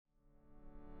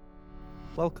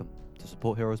Welcome to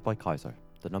Support Heroes by Kaizo,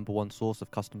 the number one source of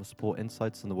customer support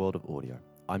insights in the world of audio.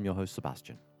 I'm your host,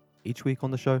 Sebastian. Each week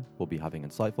on the show, we'll be having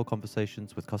insightful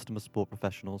conversations with customer support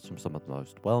professionals from some of the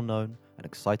most well-known and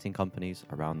exciting companies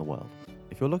around the world.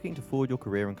 If you're looking to forward your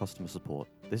career in customer support,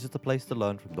 this is the place to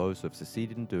learn from those who have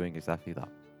succeeded in doing exactly that.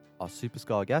 Our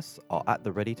superstar guests are at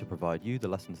the ready to provide you the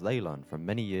lessons they learned from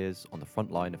many years on the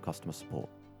front line of customer support.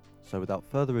 So without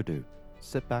further ado,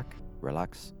 sit back,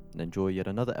 relax, and enjoy yet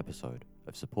another episode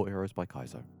of Support Heroes by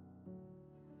Kaizo.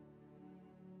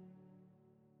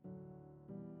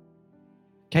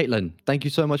 Caitlin, thank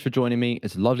you so much for joining me.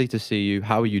 It's lovely to see you.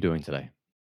 How are you doing today?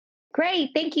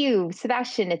 Great. Thank you,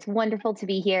 Sebastian. It's wonderful to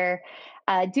be here.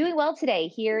 Doing well today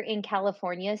here in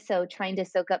California. So, trying to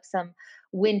soak up some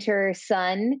winter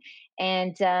sun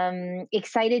and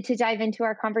excited to dive into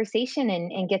our conversation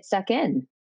and get stuck in.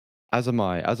 As am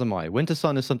I, as am I. Winter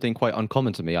sun is something quite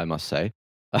uncommon to me, I must say.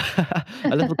 A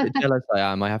little bit jealous I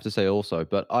am, I have to say also,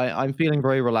 but I'm feeling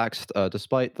very relaxed,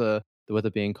 despite the weather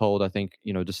being cold. I think,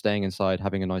 just staying inside,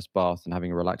 having a nice bath, and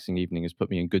having a relaxing evening has put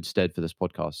me in good stead for this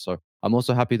podcast. So I'm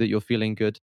also happy that you're feeling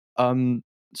good. Um,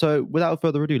 so without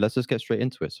further ado, let's just get straight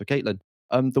into it. So Caitlin,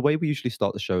 the way we usually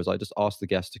start the show is I just ask the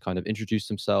guests to kind of introduce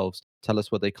themselves, tell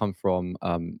us where they come from,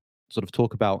 sort of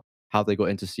talk about how they got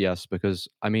into CS, because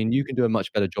I mean, you can do a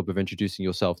much better job of introducing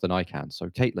yourself than I can. So,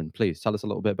 Caitlin, please tell us a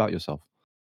little bit about yourself.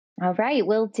 All right,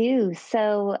 will do.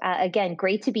 So, again,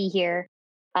 great to be here.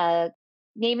 Uh,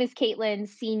 Name is Caitlin,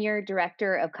 Senior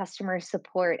Director of Customer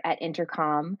Support at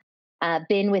Intercom.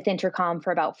 Been with Intercom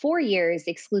for about 4 years,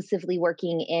 exclusively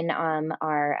working in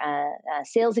our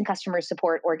sales and customer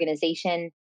support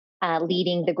organization,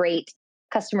 leading the great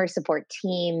customer support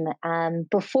team.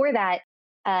 Before that,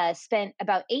 spent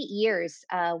about 8 years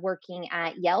working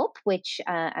at Yelp, which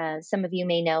some of you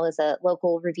may know is a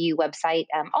local review website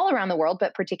all around the world,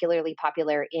 but particularly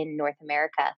popular in North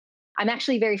America. I'm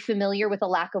actually very familiar with the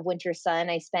lack of winter sun.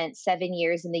 I spent 7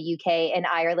 years in the UK and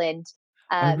Ireland,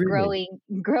 Oh, really?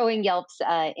 growing Yelp's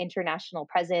international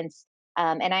presence.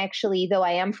 And I actually, though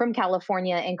I am from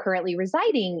California and currently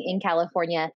residing in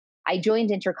California, I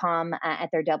joined Intercom at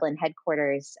their Dublin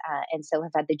headquarters, and so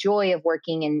have had the joy of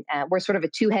working. And we're sort of a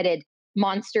two-headed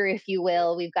monster, if you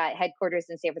will. We've got headquarters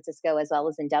in San Francisco as well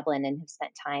as in Dublin, and have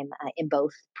spent time in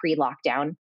both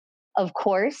pre-lockdown, of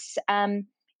course. And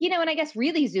I guess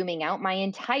really zooming out, my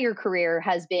entire career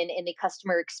has been in the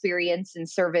customer experience and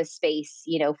service space,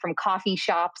 from coffee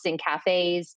shops and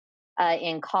cafes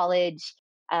in college,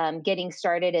 getting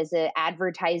started as an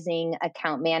advertising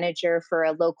account manager for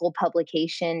a local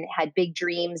publication, had big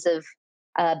dreams of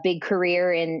a big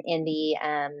career in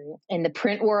the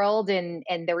print world, and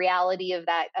the reality of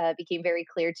that became very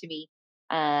clear to me,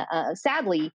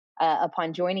 sadly,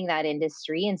 upon joining that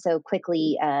industry, and so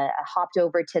quickly hopped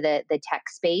over to the tech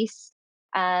space.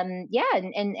 Yeah,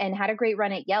 and had a great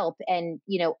run at Yelp, and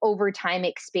over time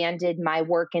expanded my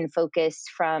work and focus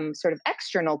from sort of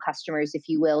external customers, if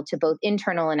you will, to both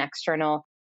internal and external,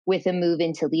 with a move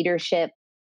into leadership.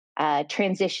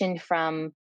 Transitioned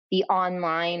from the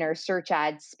online or search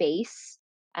ad space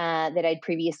that I'd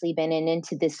previously been in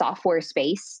into the software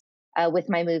space with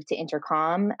my move to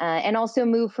Intercom, and also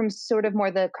moved from sort of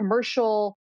more the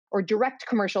commercial or direct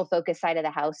commercial focus side of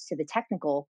the house to the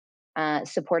technical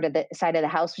support of the side of the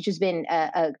house, which has been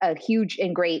a huge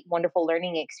and great, wonderful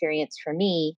learning experience for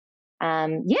me.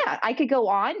 Yeah, I could go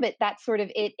on, but that's sort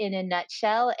of it in a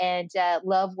nutshell. And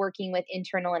love working with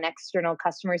internal and external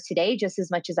customers today, just as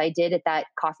much as I did at that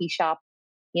coffee shop,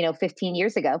 15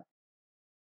 years ago.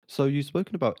 So, you've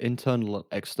spoken about internal and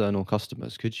external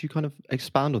customers. Could you kind of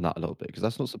expand on that a little bit? Because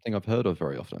that's not something I've heard of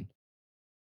very often.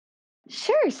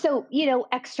 Sure. So,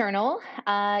 external,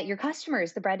 your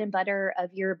customers, the bread and butter of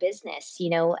your business.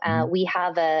 Mhm. We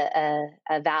have a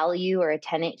value or a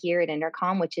tenet here at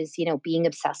Intercom, which is, being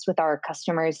obsessed with our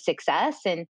customers' success.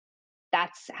 And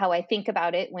that's how I think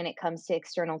about it when it comes to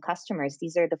external customers.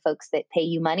 These are the folks that pay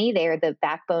you money. They are the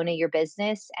backbone of your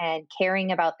business, and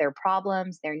caring about their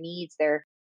problems, their needs, their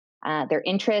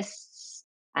interests,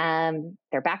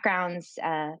 their backgrounds.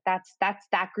 That's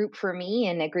that group for me,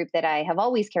 and a group that I have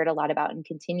always cared a lot about and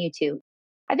continue to.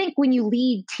 I think when you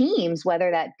lead teams, whether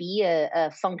that be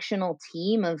a functional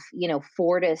team of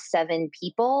 4 to 7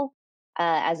 people,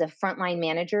 as a frontline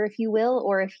manager, if you will,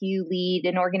 or if you lead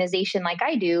an organization like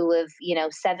I do of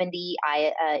 70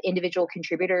 individual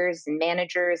contributors and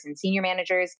managers and senior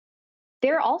managers,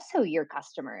 they're also your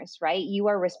customers, right? You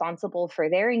are responsible for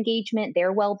their engagement,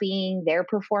 their well-being, their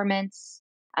performance,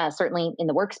 certainly in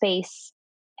the workspace.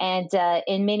 And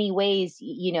in many ways,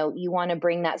 you want to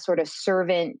bring that sort of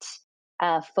servant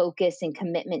focus and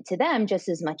commitment to them just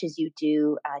as much as you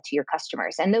do to your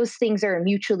customers. And those things are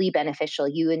mutually beneficial.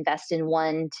 You invest in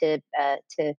one to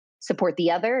support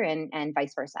the other, and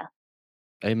vice versa.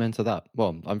 Amen to that.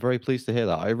 Well, I'm very pleased to hear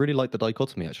that. I really like the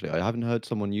dichotomy, actually. I haven't heard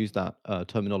someone use that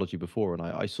terminology before, and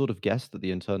I sort of guessed that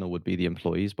the internal would be the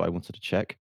employees, but I wanted to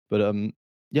check. But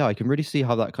yeah, I can really see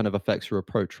how that kind of affects your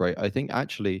approach, right? I think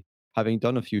actually, having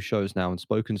done a few shows now and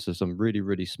spoken to some really,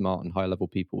 really smart and high level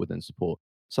people within support,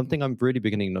 something I'm really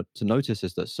beginning to notice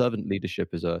is that servant leadership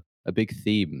is a big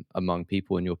theme among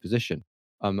people in your position.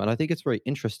 And I think it's very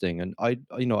interesting. And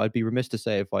I'd be remiss to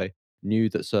say if I knew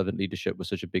that servant leadership was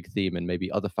such a big theme and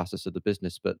maybe other facets of the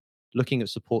business. But looking at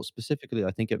support specifically,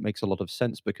 I think it makes a lot of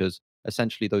sense because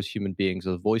essentially those human beings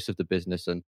are the voice of the business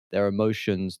and their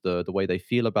emotions, the way they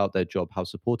feel about their job, how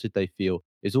supported they feel,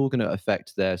 is all going to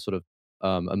affect their sort of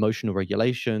emotional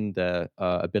regulation, their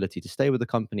ability to stay with the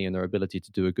company, and their ability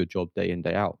to do a good job day in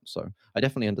day out. So I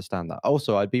definitely understand that.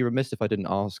 Also, I'd be remiss if I didn't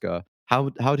ask.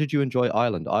 How did you enjoy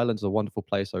Ireland? Ireland's a wonderful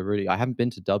place. I haven't been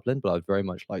to Dublin, but I'd very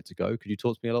much like to go. Could you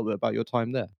talk to me a little bit about your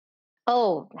time there?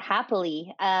 Oh,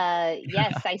 happily.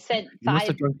 Yes, I spent You must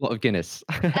have five. drunk a lot of Guinness.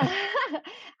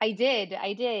 I did.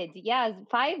 I did. Yeah,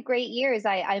 5 great years.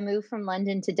 I moved from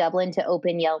London to Dublin to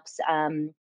open Yelp's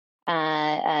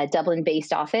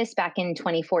Dublin-based office back in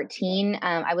 2014.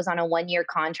 I was on a one-year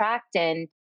contract, and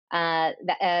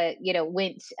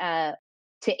went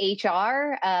to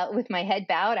HR with my head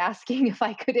bowed, asking if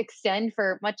I could extend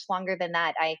for much longer than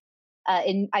that.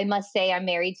 And I must say, I'm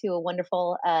married to a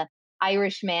wonderful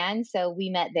Irish man, so we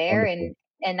met there, Wonderful.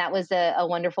 and that was a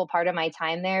wonderful part of my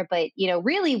time there. But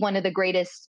really, one of the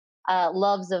greatest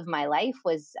loves of my life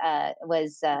was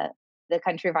the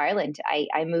country of Ireland.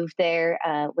 I moved there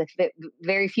with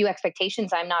very few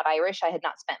expectations. I'm not Irish. I had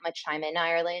not spent much time in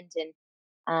Ireland,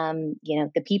 and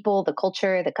the people, the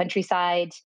culture, the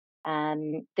countryside.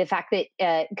 The fact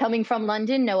that coming from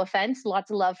London, no offense,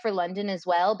 lots of love for London as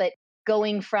well, but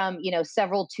going from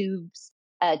several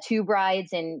tube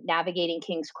rides and navigating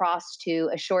King's Cross to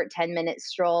a short 10-minute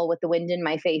stroll with the wind in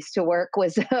my face to work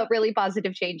was a really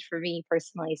positive change for me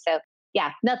personally. So,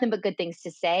 yeah, nothing but good things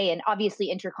to say. And obviously,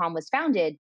 Intercom was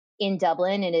founded in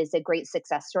Dublin and is a great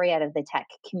success story out of the tech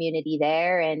community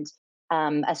there, and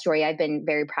a story I've been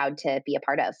very proud to be a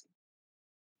part of.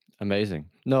 Amazing.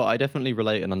 No, I definitely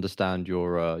relate and understand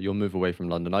your move away from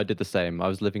London. I did the same. I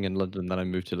was living in London, then I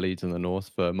moved to Leeds in the north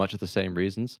for much of the same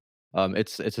reasons.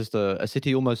 It's just a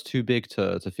city almost too big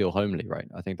to feel homely, right?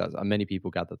 I think that many people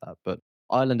gather that. But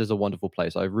Ireland is a wonderful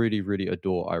place. I really, really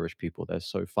adore Irish people. They're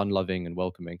so fun loving and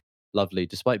welcoming, lovely.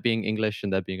 Despite being English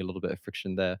and there being a little bit of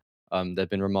friction there, they've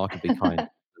been remarkably kind and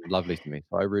lovely to me.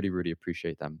 So I really, really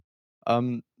appreciate them.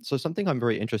 So something I'm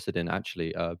very interested in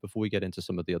actually, before we get into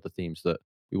some of the other themes that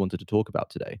we wanted to talk about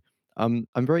today. I'm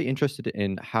very interested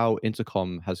in how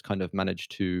Intercom has kind of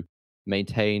managed to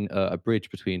maintain a bridge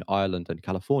between Ireland and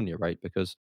California, right?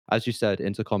 Because as you said,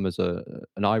 Intercom is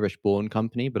an Irish-born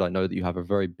company, but I know that you have a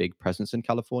very big presence in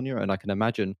California, and I can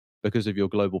imagine because of your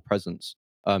global presence,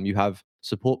 you have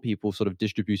support people sort of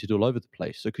distributed all over the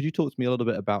place. So could you talk to me a little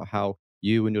bit about how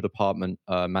you and your department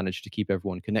managed to keep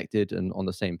everyone connected and on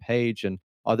the same page? And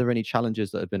are there any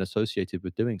challenges that have been associated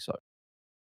with doing so?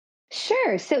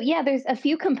 Sure. So yeah, there's a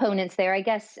few components there. I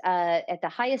guess at the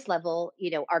highest level,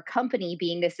 our company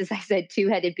being this, as I said,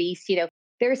 two-headed beast.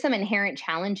 There are some inherent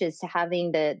challenges to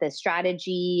having the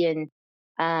strategy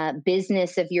and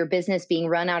business of your business being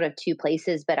run out of two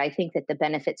places. But I think that the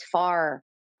benefits far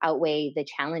outweigh the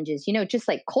challenges. Just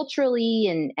like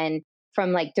culturally and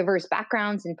from like diverse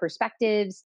backgrounds and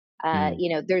perspectives.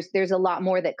 Mm, There's a lot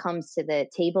more that comes to the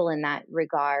table in that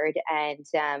regard, and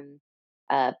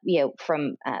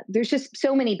from there's just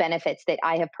so many benefits that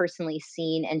I have personally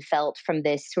seen and felt from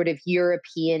this sort of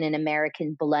European and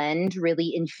American blend,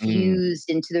 really mm, infused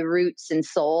into the roots and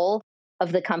soul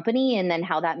of the company, and then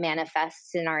how that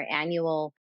manifests in our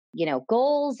annual,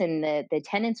 goals and the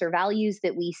tenets or values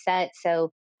that we set.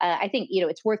 So I think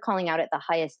it's worth calling out at the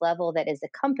highest level that as a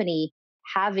company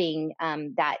having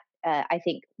that I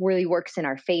think really works in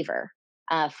our favor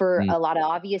for mm, a lot of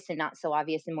obvious and not so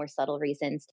obvious and more subtle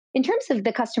reasons. In terms of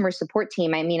the customer support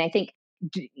team, I mean, I think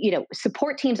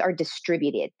support teams are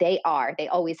distributed. They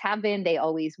always have been, they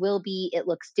always will be. It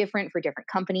looks different for different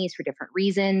companies for different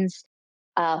reasons.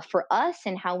 For us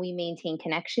and how we maintain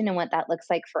connection and what that looks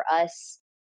like for us,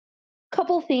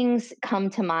 couple things come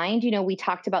to mind. We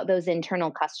talked about those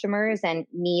internal customers and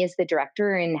me as the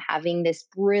director and having this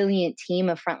brilliant team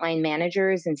of frontline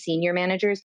managers and senior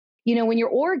managers. When your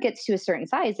org gets to a certain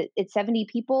size, it's 70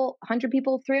 people, 100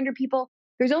 people, 300 people,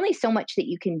 there's only so much that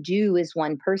you can do as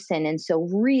one person. And so,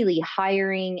 really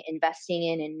hiring, investing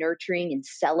in, and nurturing and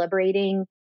celebrating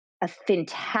a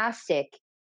fantastic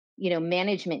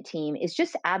management team is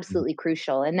just Mhm. absolutely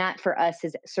crucial. And that for us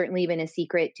has certainly been a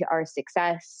secret to our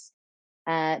success.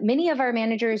 Many of our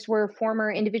managers were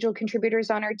former individual contributors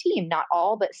on our team, not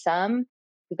all, but some.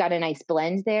 We've got a nice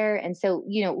blend there. And so,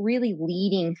 really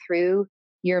leading through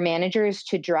your managers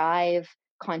to drive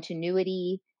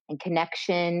continuity and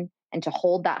connection and to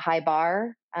hold that high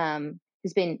bar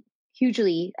has been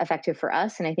hugely effective for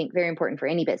us. And I think very important for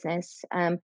any business.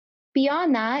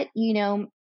 Beyond that,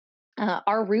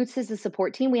 our roots as a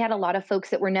support team, we had a lot of folks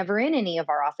that were never in any of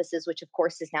our offices, which of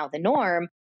course is now the norm.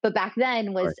 But back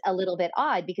then Right. was a little bit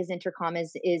odd because Intercom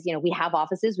is we have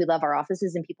offices, we love our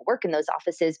offices, and people work in those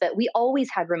offices, but we always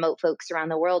had remote folks around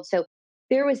the world. So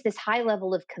there was this high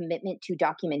level of commitment to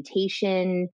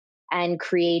documentation and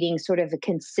creating sort of a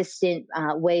consistent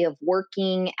way of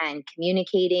working and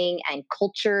communicating and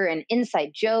culture and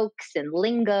inside jokes and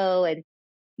lingo and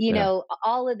Yeah.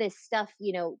 all of this stuff,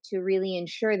 to really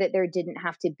ensure that there didn't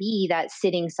have to be that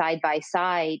sitting side by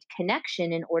side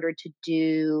connection in order to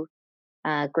do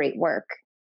great work.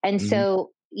 And Mhm.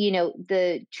 so,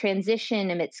 the transition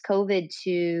amidst COVID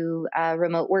to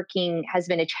remote working has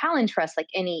been a challenge for us, like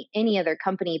any other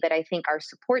company. But I think our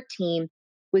support team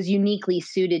was uniquely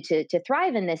suited to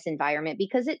thrive in this environment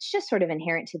because it's just sort of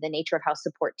inherent to the nature of how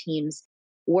support teams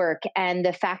work. And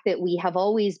the fact that we have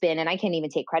always been, and I can't even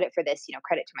take credit for this,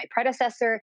 credit to my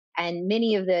predecessor and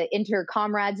many of the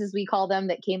intercomrades, as we call them,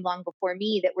 that came long before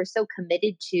me, that were so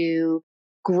committed to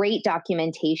great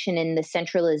documentation and the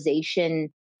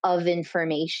centralization of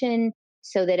information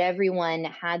so that everyone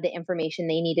had the information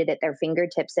they needed at their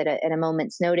fingertips at a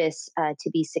moment's notice to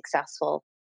be successful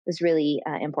was really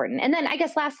important. And then I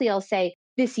guess lastly, I'll say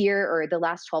this year or the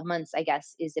last 12 months, I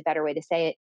guess is a better way to say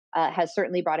it, has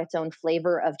certainly brought its own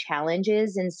flavor of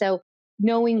challenges. And so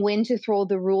knowing when to throw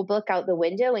the rule book out the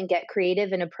window and get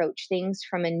creative and approach things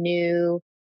from a new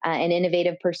an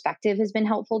innovative perspective has been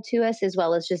helpful to us, as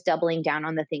well as just doubling down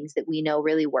on the things that we know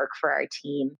really work for our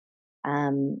team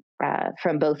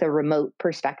from both a remote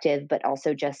perspective, but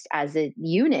also just as a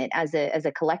unit, as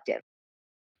a collective.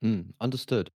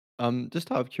 Understood.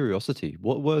 Just out of curiosity,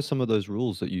 what were some of those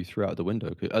rules that you threw out the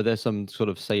window? Are there some sort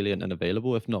of salient and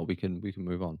available? If not, we can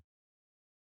move on.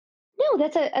 No,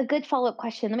 that's a good follow up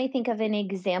question. Let me think of an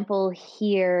example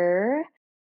here.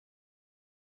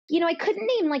 I couldn't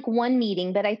name like one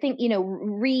meeting, but I think,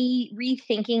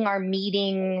 rethinking our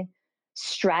meeting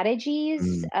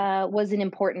strategies Mm, was an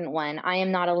important one. I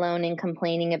am not alone in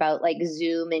complaining about like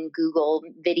Zoom and Google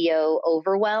video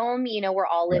overwhelm. We're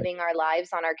all right. living our lives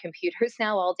on our computers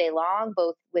now all day long,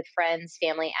 both with friends,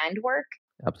 family, and work.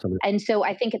 Absolutely. And so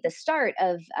I think at the start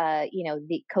of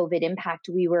the COVID impact,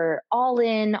 we were all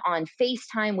in on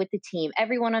FaceTime with the team,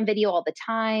 everyone on video all the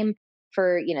time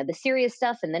for the serious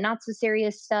stuff and the not so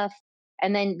serious stuff.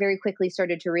 And then very quickly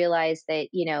started to realize that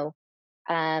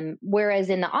whereas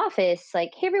in the office,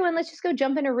 like, hey everyone, let's just go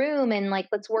jump in a room and like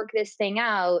let's work this thing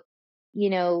out, you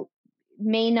know,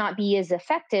 may not be as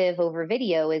effective over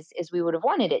video as we would have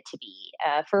wanted it to be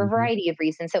for a Mhm. variety of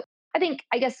reasons. So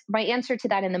I guess my answer to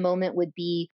that in the moment would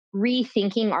be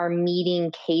rethinking our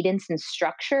meeting cadence and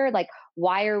structure. Like,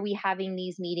 why are we having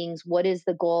these meetings? What is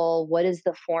the goal? What is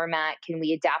the format? Can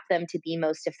we adapt them to be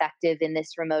most effective in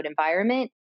this remote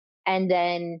environment? And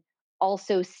then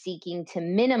also seeking to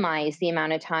minimize the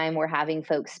amount of time we're having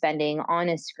folks spending on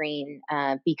a screen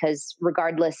because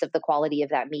regardless of the quality of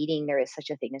that meeting, there is such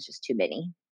a thing as just too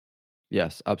many.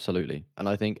 Yes, absolutely. And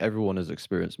I think everyone has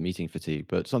experienced meeting fatigue,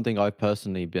 but something I've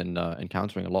personally been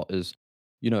encountering a lot is,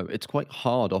 it's quite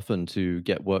hard often to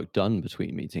get work done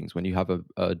between meetings when you have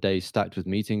a day stacked with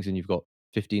meetings and you've got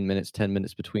 15 minutes, 10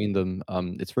 minutes between them.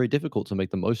 It's very difficult to make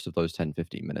the most of those 10,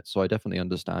 15 minutes. So I definitely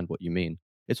understand what you mean.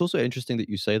 It's also interesting that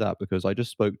you say that because I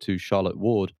just spoke to Charlotte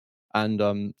Ward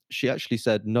and she actually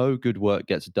said no good work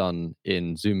gets done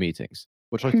in Zoom meetings,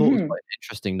 which I thought was quite an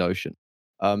interesting notion.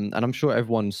 And I'm sure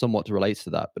everyone somewhat relates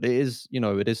to that, but it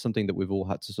is something that we've all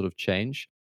had to sort of change.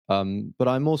 But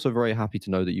I'm also very happy to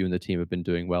know that you and the team have been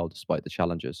doing well despite the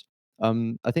challenges.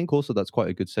 I think also that's quite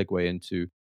a good segue into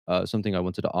something I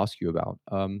wanted to ask you about.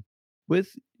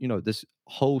 With this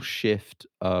whole shift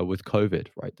with COVID,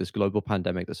 right? This global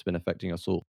pandemic that's been affecting us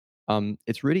all.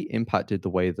 It's really impacted the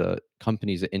way that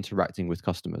companies are interacting with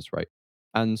customers, right?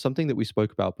 And something that we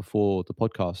spoke about before the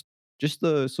podcast, just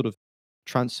the sort of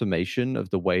transformation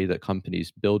of the way that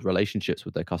companies build relationships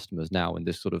with their customers now in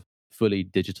this sort of fully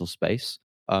digital space.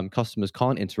 Customers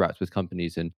can't interact with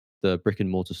companies in the brick and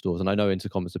mortar stores. And I know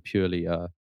Intercom is a purely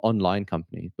online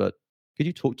company, but Could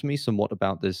you talk to me somewhat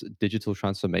about this digital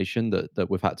transformation that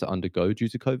we've had to undergo due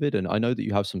to COVID? And I know that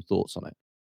you have some thoughts on it.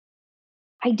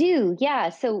 I do. Yeah.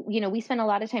 So, we spent a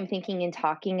lot of time thinking and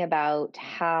talking about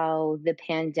how the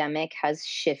pandemic has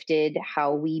shifted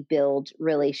how we build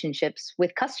relationships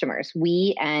with customers,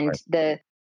 we and Right. the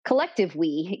collective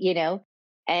we,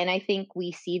 and I think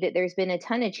we see that there's been a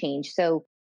ton of change. So,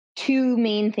 two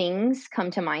main things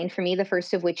come to mind for me. The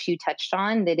first of which you touched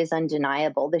on that is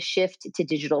undeniable, the shift to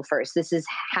digital first. This is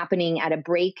happening at a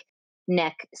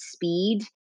breakneck speed,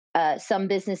 some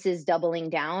businesses doubling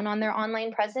down on their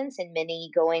online presence and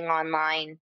many going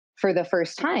online for the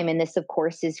first time. And this, of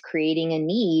course, is creating a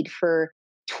need for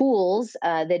tools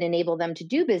that enable them to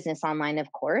do business online,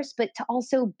 of course, but to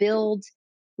also build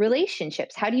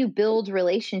relationships. How do you build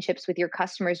relationships with your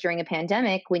customers during a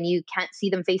pandemic when you can't see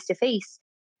them face to face?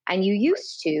 And you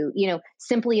used to,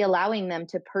 simply allowing them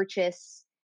to purchase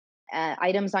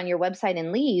items on your website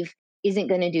and leave isn't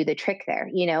going to do the trick there,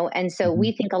 And so Hmm.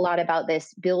 we think a lot about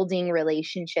this building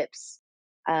relationships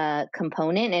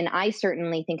component. And I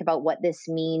certainly think about what this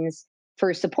means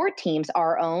for support teams,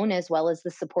 our own, as well as the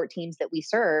support teams that we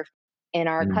serve in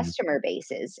our Mm. customer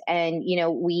bases. And,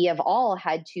 we have all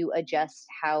had to adjust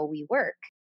how we work.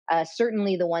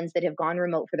 Certainly the ones that have gone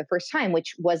remote for the first time,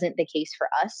 which wasn't the case for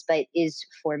us, but is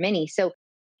for many. So,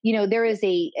 there is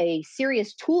a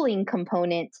serious tooling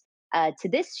component to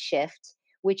this shift,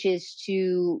 which is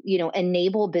to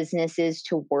enable businesses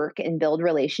to work and build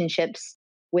relationships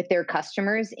with their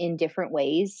customers in different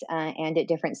ways and at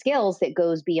different scales that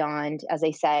goes beyond, as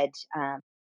I said,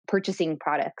 purchasing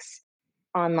products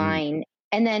Mm. online.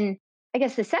 And then I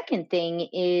guess the second thing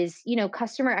is,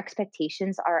 customer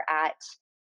expectations are at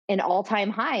an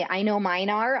all-time high. I know mine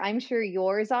are. I'm sure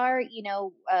yours are.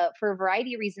 For a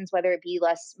variety of reasons, whether it be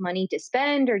less money to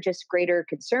spend, or just greater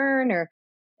concern, or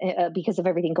because of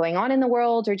everything going on in the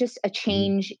world, or just a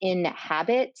Mhm. change in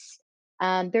habits.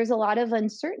 There's a lot of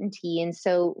uncertainty, and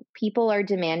so people are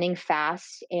demanding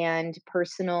fast and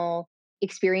personal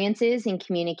experiences and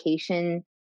communication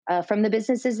from the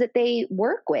businesses that they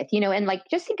work with. And like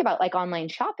just think about like online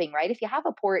shopping, right? If you have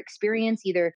a poor experience,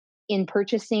 either in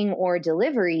purchasing or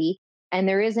delivery, and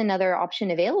there is another option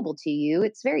available to you,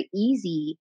 it's very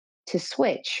easy to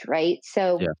switch, right?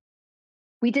 So Yeah.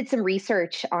 we did some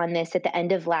research on this at the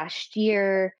end of last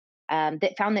year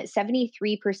that found that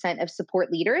 73% of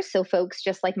support leaders, so folks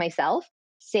just like myself,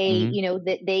 say, Mhm.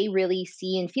 that they really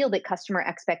see and feel that customer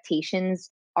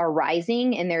expectations are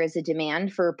rising and there is a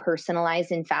demand for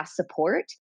personalized and fast support.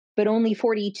 But only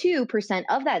 42%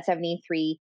 of that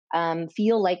 73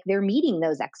 feel like they're meeting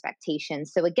those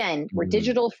expectations. So again, we're Mm.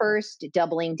 digital first,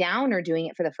 doubling down or doing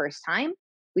it for the first time.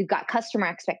 We've got customer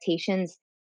expectations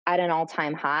at an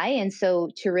all-time high. And so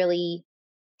to really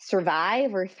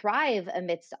survive or thrive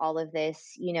amidst all of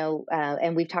this,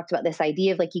 and we've talked about this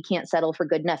idea of like you can't settle for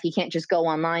good enough. You can't just go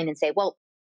online and say, well,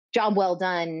 job well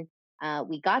done,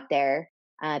 we got there.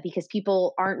 Because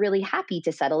people aren't really happy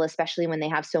to settle, especially when they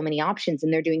have so many options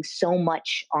and they're doing so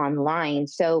much online.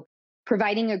 So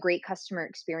providing a great customer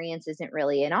experience isn't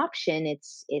really an option;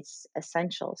 it's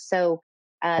essential. So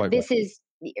Quite right. this is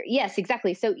yes,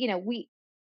 exactly. So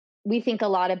we think a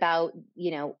lot about,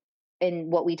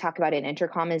 and what we talk about in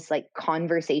Intercom is like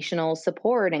conversational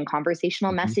support and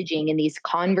conversational Mhm. messaging and these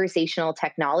conversational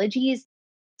technologies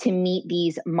to meet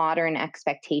these modern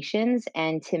expectations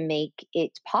and to make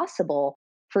it possible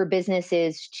for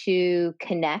businesses to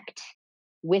connect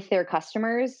with their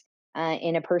customers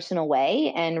in a personal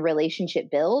way and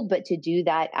relationship build, but to do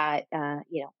that at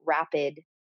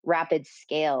rapid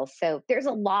scale. So there's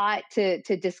a lot to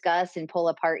discuss and pull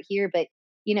apart here, but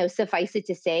suffice it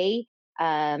to say,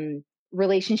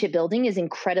 relationship building is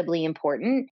incredibly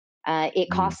important. It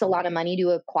Mm. costs a lot of money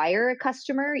to acquire a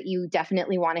customer. You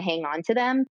definitely want to hang on to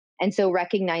them. And so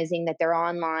recognizing that they're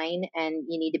online and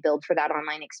you need to build for that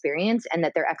online experience and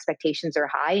that their expectations are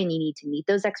high and you need to meet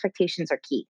those expectations are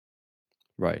key.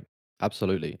 Right.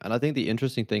 Absolutely. And I think the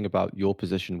interesting thing about your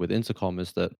position with Intercom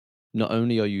is that not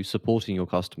only are you supporting your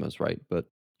customers, right, but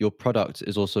your product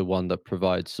is also one that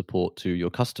provides support to your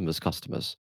customers'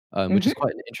 customers, which is Hmm.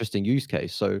 quite an interesting use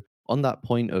case. So, on that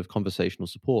point of conversational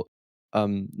support,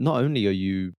 not only are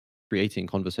you creating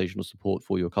conversational support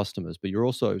for your customers, but you're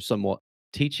also somewhat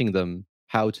teaching them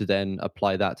how to then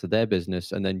apply that to their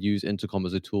business and then use Intercom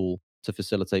as a tool to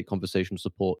facilitate conversational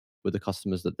support with the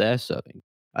customers that they're serving.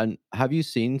 And have you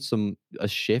seen a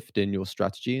shift in your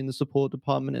strategy in the support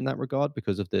department in that regard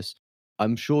because of this?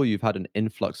 I'm sure you've had an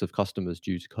influx of customers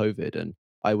due to COVID, and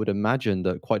I would imagine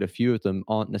that quite a few of them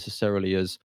aren't necessarily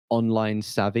as online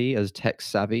savvy, as tech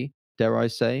savvy, dare I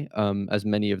say, as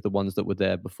many of the ones that were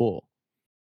there before.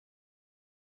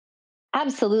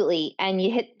 Absolutely. And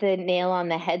you hit the nail on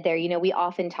the head there. We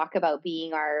often talk about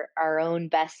being our own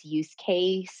best use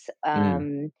case.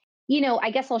 Mm,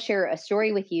 I guess I'll share a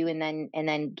story with you and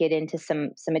then get into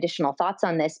some additional thoughts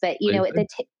on this. But please at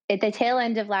do. the tail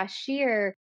end of last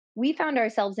year, we found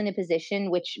ourselves in a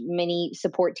position which many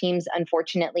support teams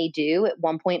unfortunately do at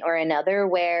one point or another,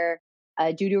 where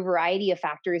due to a variety of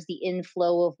factors, the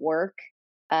inflow of work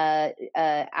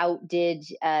outdid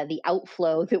the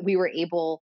outflow that we were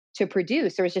able to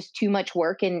produce. There was just too much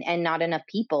work and not enough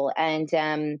people. And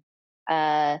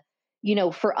uh,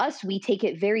 for us, we take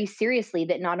it very seriously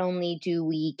that not only do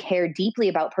we care deeply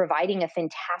about providing a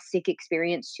fantastic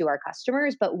experience to our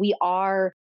customers, but we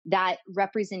are that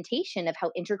representation of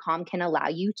how Intercom can allow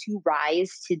you to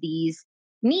rise to these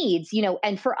needs.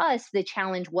 And for us, the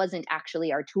challenge wasn't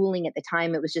actually our tooling at the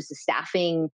time; it was just a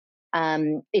staffing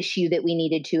issue that we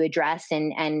needed to address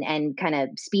and kind of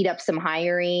speed up some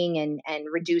hiring and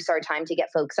reduce our time to get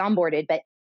folks onboarded. But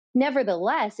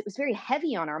nevertheless, it was very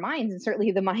heavy on our minds, and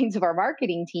certainly the minds of our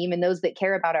marketing team and those that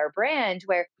care about our brand.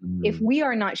 Where if Mm, we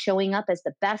are not showing up as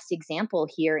the best example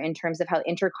here in terms of how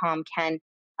Intercom can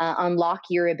unlock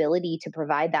your ability to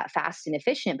provide that fast and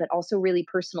efficient, but also really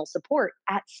personal support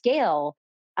at scale,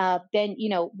 then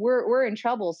we're in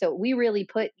trouble. So we really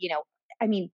put, I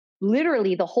mean,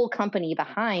 literally the whole company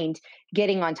behind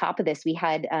getting on top of this. We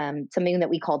had something that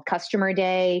we called Customer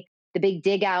Day, the big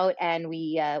dig out, and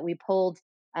we pulled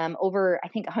over, I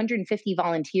think, 150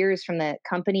 volunteers from the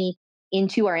company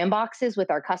into our inboxes with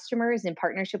our customers in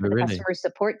partnership oh, with the really? customer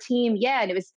support team. Yeah,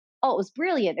 and it was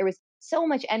brilliant. There was so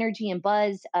much energy and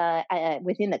buzz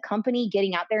within the company,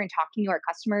 getting out there and talking to our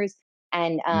customers.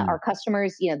 And Mm, our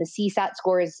customers, the CSAT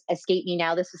scores escape me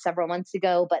now. This was several months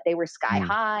ago, but they were sky mm,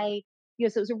 high. So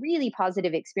it was a really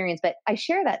positive experience. But I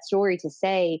share that story to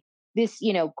say this,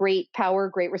 great power,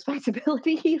 great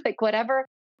responsibility, like whatever.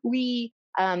 We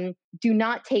do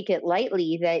not take it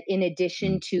lightly that in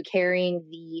addition mm, to carrying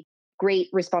the great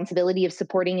responsibility of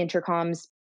supporting Intercom's,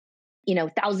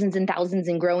 thousands and thousands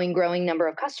and growing number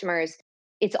of customers,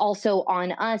 it's also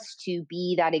on us to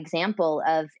be that example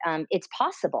of it's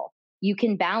possible. You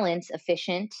can balance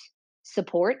efficient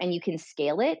support and you can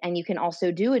scale it, and you can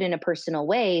also do it in a personal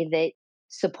way that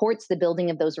supports the building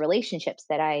of those relationships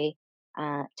that I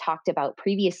talked about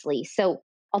previously. So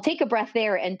I'll take a breath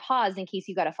there and pause in case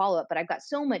you got a follow up, but I've got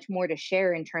so much more to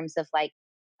share in terms of like,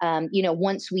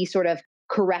 once we sort of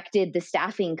corrected the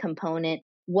staffing component,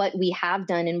 what we have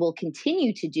done and will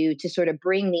continue to do to sort of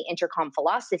bring the Intercom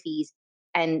philosophies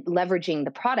and leveraging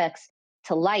the products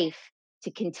to life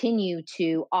to continue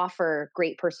to offer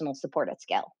great personal support at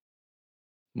scale.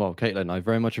 Well, Caitlin, I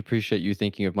very much appreciate you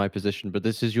thinking of my position, but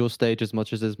this is your stage as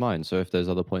much as is mine. So if there's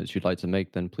other points you'd like to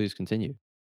make, then please continue.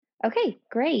 Okay,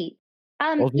 great.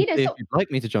 Obviously, if So you'd like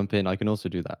me to jump in, I can also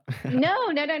do that.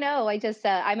 no. I just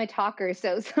I'm a talker,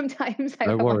 so sometimes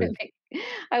No worries.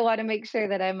 I want to make sure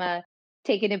that I'm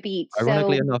taking a beat.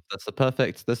 Ironically So enough, that's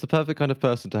the perfect kind of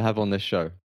person to have on this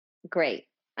show. great.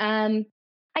 Um,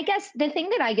 I guess the thing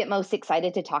that I get most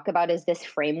excited to talk about is this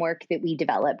framework that we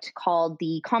developed called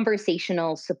the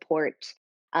conversational support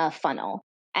funnel.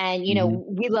 And, Mhm.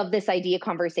 we love this idea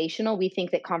conversational. We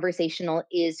think that conversational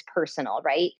is personal,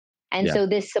 right? And Yeah. so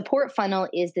this support funnel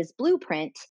is this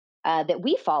blueprint that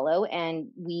we follow and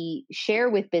we share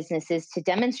with businesses to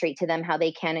demonstrate to them how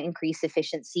they can increase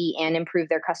efficiency and improve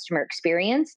their customer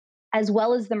experience, as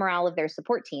well as the morale of their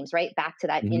support teams, right? Back to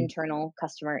that Mhm. internal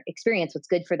customer experience. What's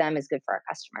good for them is good for our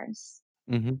customers.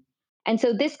 Mhm. And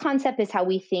so this concept is how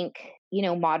we think,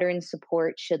 modern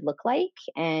support should look like.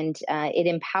 And it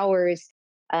empowers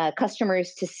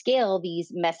customers to scale these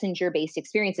messenger based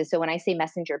experiences. So when I say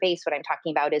messenger based, what I'm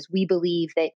talking about is we believe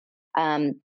that,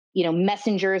 um,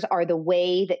 messengers are the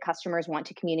way that customers want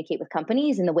to communicate with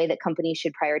companies and the way that companies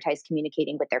should prioritize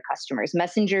communicating with their customers.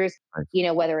 Messengers,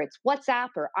 Nice. whether it's WhatsApp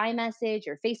or iMessage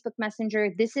or Facebook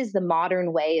Messenger, this is the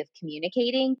modern way of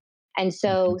communicating. And Mhm.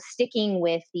 so sticking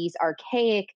with these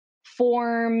archaic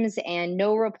forms and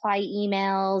no reply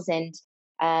emails and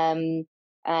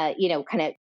kind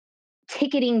of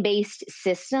ticketing based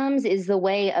systems is the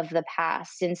way of the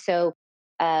past. And so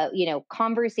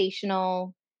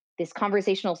conversational this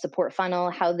conversational support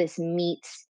funnel, how this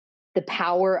meets the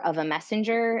power of a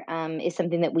messenger, is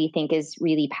something that we think is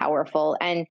really powerful.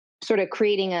 And sort of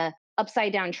creating a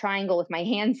upside down triangle with my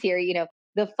hands here,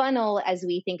 the funnel as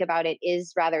we think about it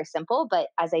is rather simple, but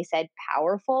as I said,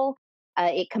 powerful.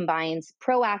 It combines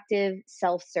proactive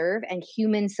self-serve and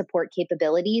human support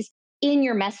capabilities in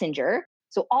your messenger.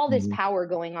 So all this Mhm. power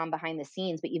going on behind the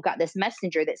scenes, but you've got this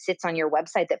messenger that sits on your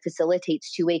website that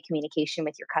facilitates two-way communication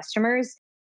with your customers.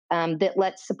 that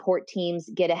lets support teams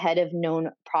get ahead of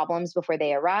known problems before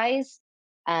they arise.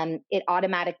 It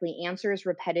automatically answers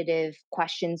repetitive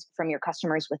questions from your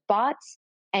customers with bots,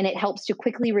 and it helps to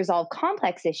quickly resolve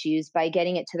complex issues by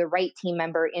getting it to the right team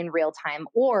member in real time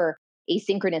or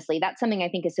asynchronously. That's something I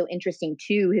think is so interesting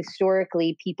too.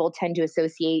 Historically, people tend to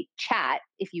associate chat,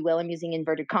 if you will, I'm using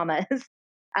inverted commas,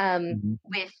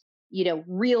 with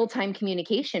real time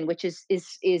communication, which is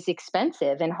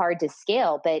expensive and hard to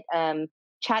scale. But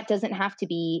chat doesn't have to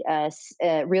be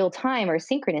real time or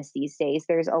synchronous these days.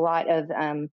 There's a lot of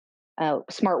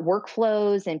smart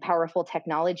workflows and powerful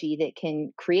technology that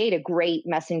can create a great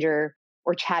messenger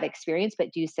or chat experience,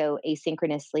 but do so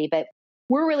asynchronously. But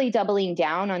we're really doubling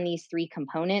down on these three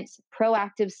components.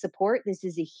 Proactive support. This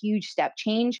is a huge step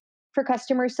change for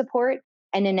customer support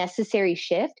and a necessary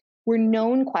shift where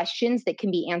known questions that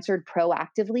can be answered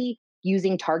proactively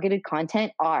using targeted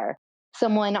content are.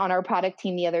 Someone on our product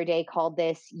team the other day called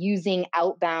this using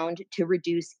outbound to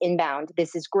reduce inbound.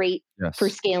 This is great for Yes.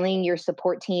 scaling your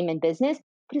support team and business,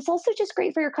 but it's also just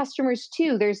great for your customers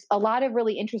too. There's a lot of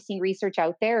really interesting research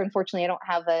out there. Unfortunately, I don't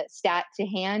have a stat to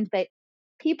hand, but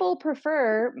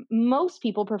most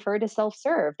people prefer to self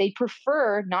serve. They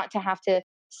prefer not to have to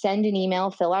send an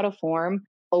email, fill out a form,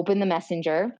 open the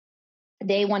messenger.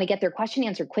 They want to get their question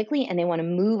answered quickly and they want to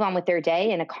move on with their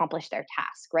day and accomplish their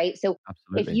task, right? So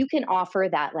if Absolutely. you can offer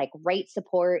that like right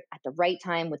support at the right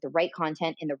time with the right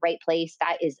content in the right place,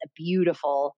 that is a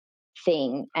beautiful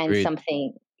thing and Agreed.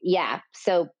 something, yeah.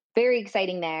 So very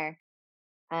exciting there.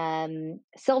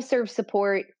 Self-serve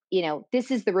support,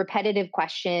 this is the repetitive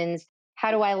questions.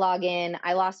 How do I log in?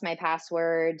 I lost my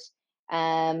password.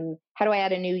 How do I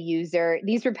add a new user?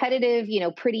 These repetitive,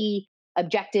 pretty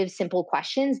objective, simple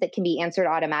questions that can be answered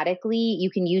automatically. You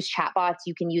can use chatbots,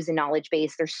 you can use a knowledge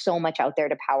base. There's so much out there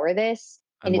to power this,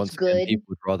 and And it's once again, good. people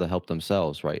would rather help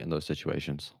themselves, right, in those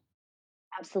situations.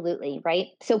 Absolutely, right?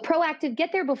 So proactive,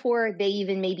 get there before they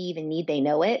even maybe even need they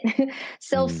know it. Mm,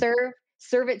 Self-serve,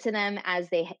 serve it to them as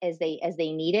they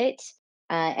need it.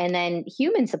 And then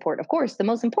human support, of course, the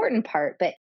most important part,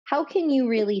 but how can you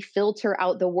really filter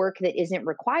out the work that isn't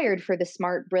required for the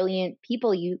smart, brilliant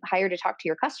people you hire to talk to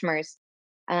your customers,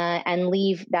 and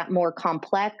leave that more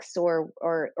complex or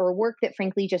work that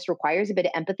frankly just requires a bit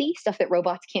of empathy, stuff that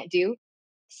robots can't do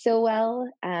so well.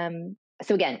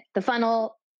 So again, the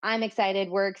funnel, I'm excited.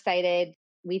 We're excited.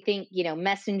 We think,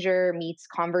 Messenger meets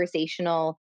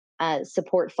conversational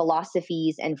support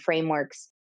philosophies and frameworks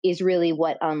is really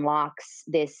what unlocks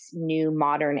this new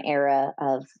modern era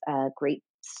of great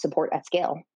support at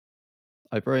scale.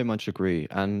 I very much agree.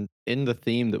 And in the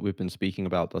theme that we've been speaking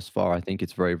about thus far, I think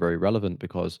it's very, very relevant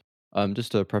because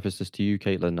just to preface this to you,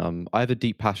 Caitlin, I have a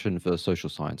deep passion for social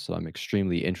science, and I'm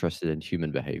extremely interested in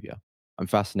human behavior. I'm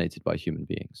fascinated by human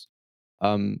beings.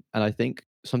 And I think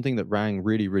something that rang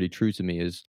really, really true to me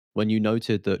is when you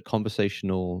noted that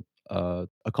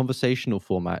a conversational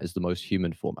format is the most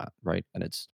human format, right? And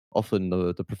it's often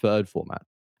the preferred format.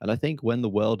 And I think when the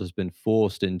world has been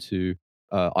forced into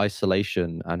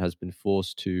isolation and has been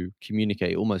forced to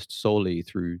communicate almost solely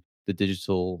through the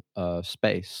digital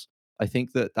space, I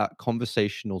think that that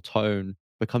conversational tone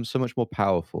becomes so much more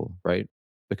powerful, right?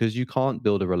 Because you can't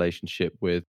build a relationship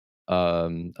with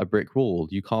a brick wall.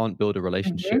 You can't build a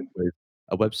relationship Mhm. with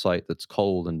a website that's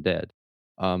cold and dead.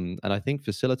 And I think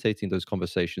facilitating those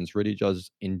conversations really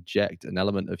does inject an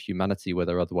element of humanity where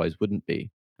there otherwise wouldn't be.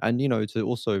 And, to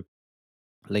also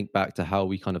link back to how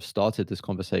we kind of started this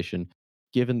conversation,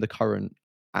 given the current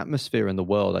atmosphere in the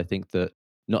world, I think that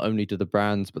not only do the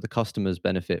brands, but the customers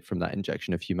benefit from that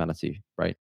injection of humanity,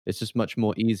 right? It's just much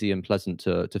more easy and pleasant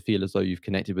to feel as though you've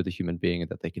connected with a human being and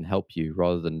that they can help you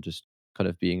rather than just kind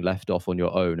of being left off on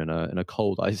your own in a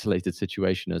cold, isolated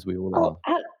situation as we all Oh,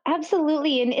 are.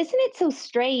 absolutely. And isn't it so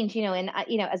strange, and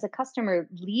as a customer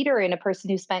leader and a person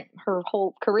who spent her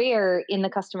whole career in the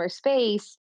customer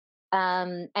space,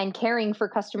 and caring for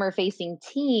customer facing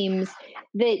teams,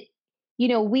 that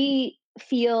we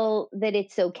feel that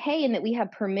it's okay and that we have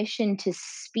permission to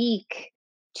speak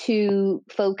to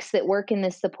folks that work in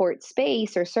the support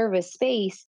space or service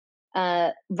space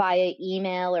via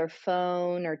email or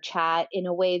phone or chat in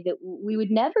a way that we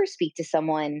would never speak to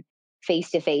someone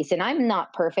face to face. And I'm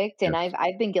not perfect, and I've Yes.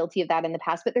 I've been guilty of that in the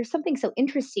past, but there's something so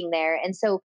interesting there. And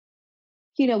so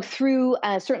through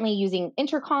certainly using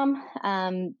intercom,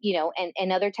 and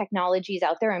other technologies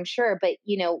out there, I'm sure. But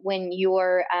when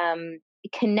you're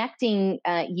connecting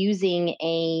using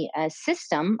a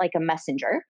system like a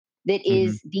messenger that Hmm.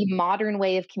 is the modern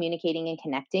way of communicating and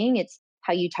connecting, it's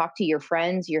how you talk to your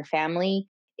friends, your family,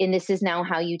 and this is now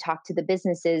how you talk to the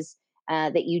businesses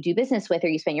that you do business with, or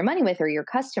you spend your money with, or your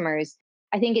customers.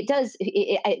 I think it does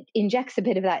it injects a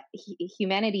bit of that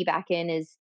humanity back in,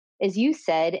 as you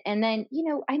said. And then,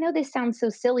 I know this sounds so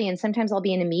silly, and sometimes I'll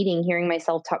be in a meeting hearing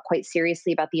myself talk quite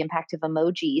seriously about the impact of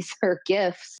emojis or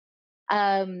gifs.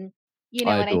 Um,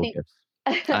 I and I adore think, gifts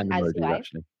and as do emojis, I,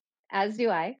 actually. as do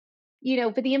I.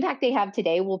 But the impact they have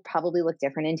today will probably look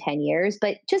different in 10 years.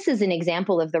 But just as an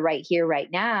example of the right here, right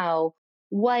now,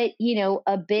 what,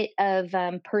 a bit of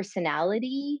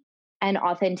personality and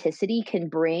authenticity can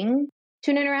bring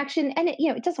to an interaction. And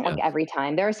it doesn't work Yes. every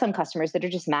time. There are some customers that are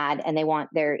just mad and they want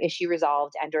their issue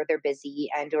resolved, and or they're busy,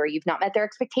 and or you've not met their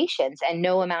expectations, and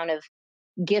no amount of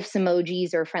gifs,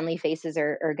 emojis, or friendly faces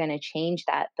are going to change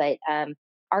that. But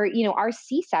our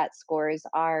CSAT scores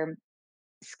are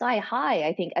sky high,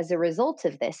 I think, as a result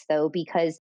of this, though,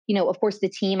 because, of course, the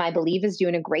team, I believe, is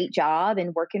doing a great job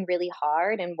and working really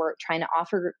hard, and we're trying to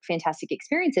offer fantastic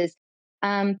experiences.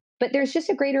 But there's just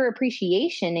a greater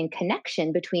appreciation and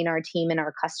connection between our team and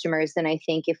our customers than I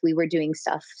think if we were doing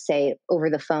stuff, say, over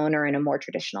the phone or in a more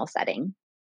traditional setting.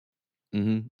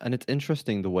 And it's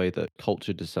interesting the way that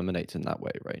culture disseminates in that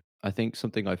way, right? I think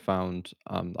something I found,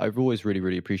 I've always really,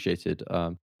 really appreciated.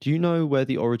 Do you know where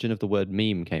the origin of the word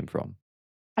meme came from?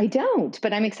 I don't,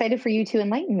 but I'm excited for you to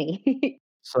enlighten me.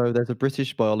 So there's a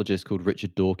British biologist called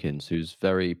Richard Dawkins who's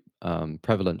very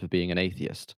prevalent for being an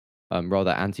atheist,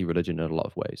 rather anti-religion in a lot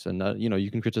of ways. And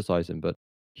you can criticize him, but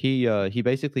he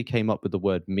basically came up with the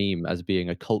word meme as being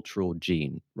a cultural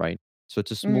gene, right? So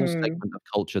it's a small Mm, segment of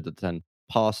culture that then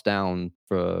passed down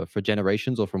for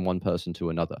generations or from one person to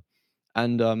another.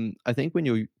 And I think when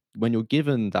you're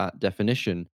given that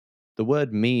definition, the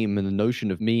word meme and the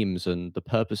notion of memes and the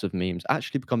purpose of memes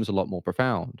actually becomes a lot more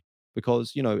profound.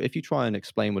 Because if you try and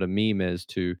explain what a meme is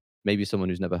to maybe someone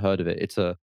who's never heard of it, it's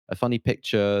a funny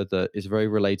picture that is very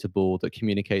relatable, that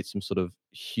communicates some sort of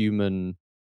human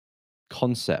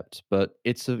concept, but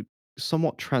it's a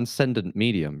somewhat transcendent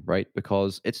medium, right?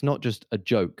 Because it's not just a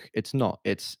joke. It's not.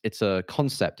 It's a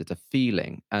concept, it's a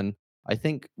feeling. And I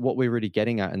think what we're really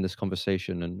getting at in this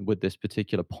conversation and with this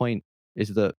particular point is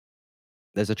that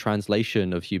there's a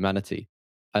translation of humanity.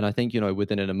 And I think,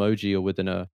 within an emoji or within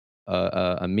a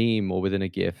meme or within a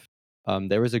GIF,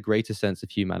 there is a greater sense of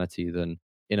humanity than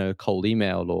in a cold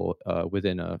email or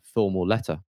within a formal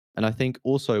letter. And I think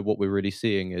also what we're really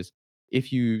seeing is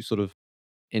if you sort of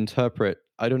interpret,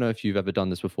 I don't know if you've ever done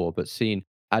this before, but seen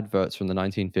adverts from the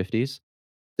 1950s,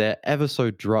 they're ever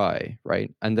so dry,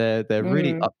 right? And they're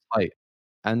really mm, uptight.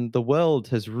 And the world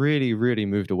has really, really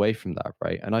moved away from that,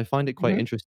 right? And I find it quite mhm,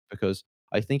 interesting because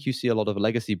I think you see a lot of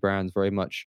legacy brands very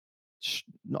much sh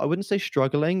I wouldn't say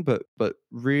struggling, but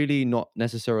really not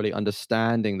necessarily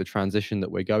understanding the transition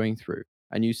that we're going through.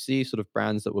 And you see sort of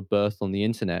brands that were birthed on the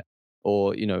internet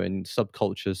or, in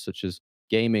subcultures such as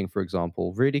gaming, for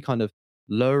example, really kind of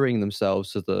lowering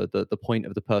themselves to the point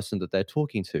of the person that they're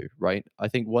talking to, right? I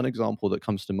think one example that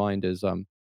comes to mind is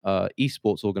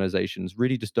esports organizations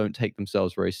really just don't take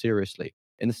themselves very seriously.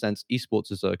 In the sense,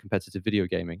 esports is a competitive video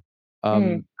gaming.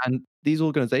 mm. And these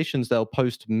organizations, they'll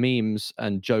post memes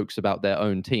and jokes about their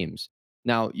own teams.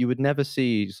 Now, you would never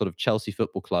see sort of Chelsea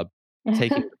Football Club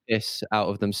taking the piss out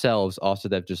of themselves after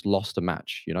they've just lost a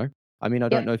match, you know? I mean, I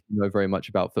don't Yep. know if you know very much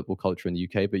about football culture in the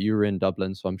UK, but you were in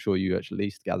Dublin, so I'm sure you at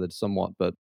least gathered somewhat,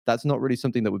 but that's not really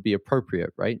something that would be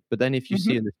appropriate, right? But then if you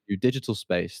see Mhm. in this new digital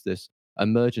space, this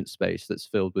emergent space that's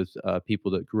filled with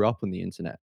people that grew up on the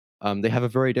internet, they have a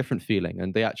very different feeling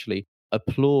and they actually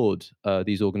applaud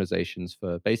these organizations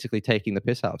for basically taking the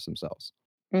piss out of themselves.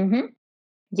 Mhm.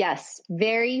 Yes,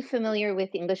 very familiar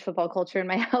with English football culture in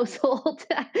my household.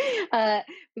 uh,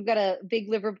 we've got a big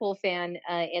Liverpool fan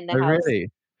in the Oh, house, really?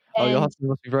 Oh, your and husband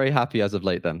must be very happy as of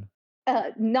late then.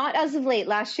 not as of late.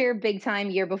 Last year, big time.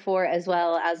 Year before, as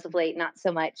well. As of late, not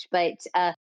so much. But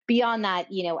beyond that,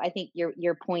 I think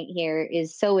your point here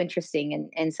is so interesting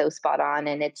and so spot on.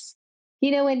 And it's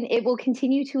and it will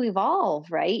continue to evolve,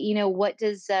 right?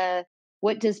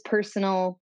 What does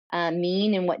personal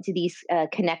mean, and what do these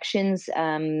connections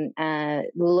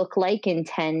look like in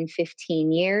 10,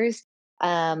 15 years?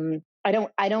 I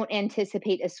don't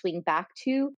anticipate a swing back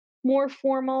to more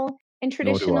formal and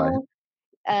Nor do I. traditional.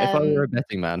 If I were um a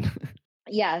betting man.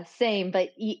 yeah, same. But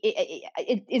is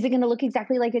it going to look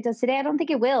exactly like it does today? I don't think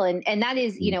it will. And that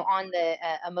is, Mm, on the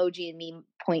emoji and meme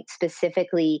point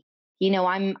specifically.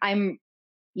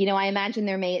 I imagine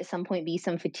there may at some point be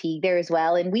some fatigue there as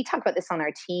well. And we talk about this on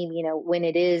our team. When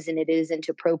it is and it isn't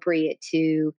appropriate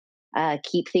to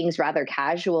keep things rather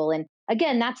casual. And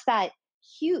again, that's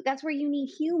where you need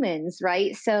humans,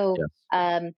 right? So yes.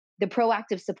 the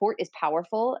proactive support is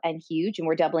powerful and huge, and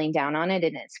we're doubling down on it,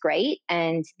 and it's great.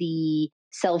 And the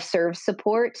self-serve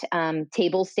support,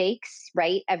 table stakes,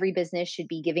 right? Every business should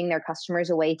be giving their customers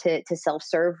a way to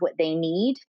self-serve what they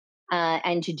need,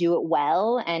 and to do it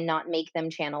well and not make them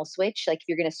channel switch. Like if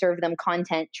you're going to serve them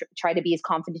content, try to be as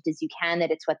confident as you can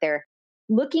that it's what they're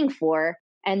looking for,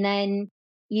 and then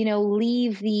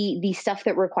leave the stuff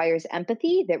that requires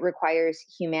empathy, that requires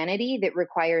humanity, that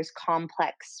requires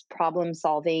complex problem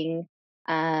solving,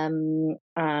 to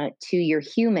your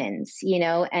humans,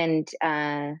 and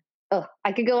oh,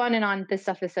 I could go on and on. This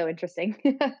stuff is so interesting.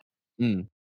 Mm.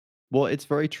 Well, it's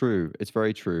very true. It's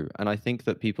very true. And I think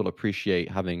that people appreciate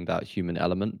having that human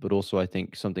element, but also I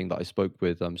think something that I spoke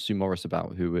with Sue Morris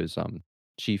about, who is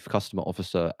Chief Customer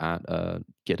Officer at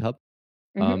GitHub.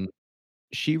 Hmm. Um,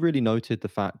 she really noted the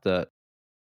fact that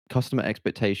customer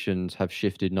expectations have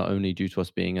shifted not only due to us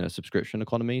being in a subscription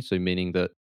economy, so meaning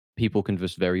that people can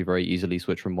just very, very easily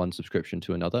switch from one subscription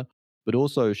to another, but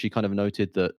also she kind of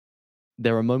noted that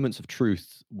there are moments of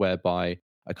truth whereby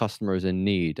a customer is in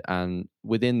need. And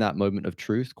within that moment of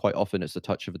truth, quite often it's the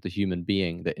touch of the human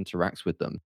being that interacts with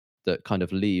them that kind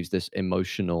of leaves this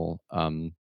emotional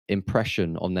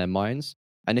impression on their minds.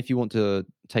 And if you want to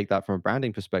take that from a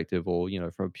branding perspective or,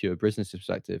 from a pure business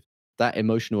perspective, that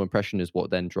emotional impression is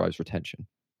what then drives retention.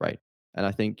 Right. And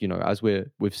I think, as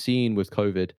we've seen with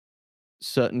COVID,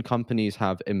 certain companies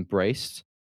have embraced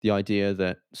the idea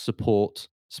that support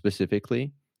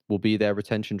specifically will be their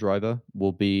retention driver,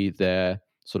 will be their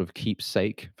sort of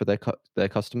keepsake for their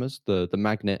customers, the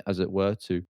magnet, as it were,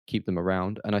 to keep them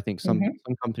around. And I think some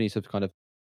companies have kind of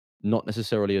not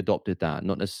necessarily adopted that,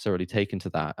 not necessarily taken to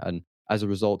that, and as a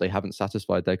result, they haven't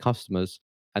satisfied their customers,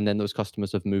 and then those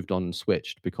customers have moved on and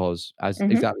switched because, as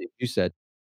Hmm. exactly as you said,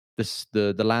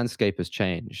 the landscape has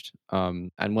changed,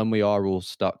 and when we are all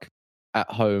stuck at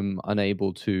home,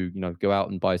 unable to go out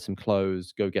and buy some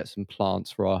clothes, go get some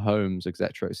plants for our homes,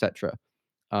 etc., etc.,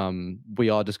 we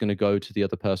are just going to go to the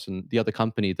other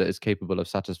company that is capable of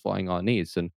satisfying our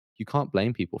needs, and you can't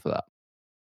blame people for that.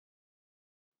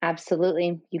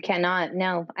 Absolutely. You cannot.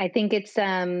 No, I think it's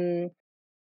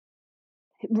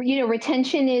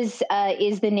retention is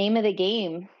the name of the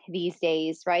game these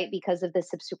days, right? Because of the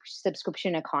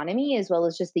subscription economy, as well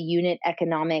as just the unit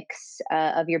economics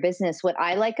of your business. What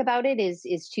I like about it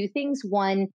is two things.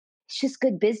 One, it's just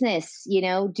good business,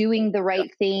 doing the Yeah, right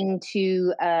thing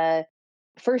to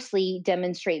firstly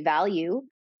demonstrate value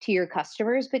to your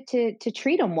customers, but to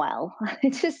treat them well.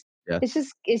 it's just yeah, it's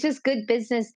just good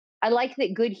business. I like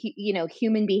that good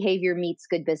human behavior meets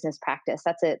good business practice.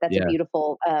 That's a yeah.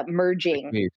 beautiful merging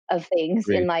Agreed, of things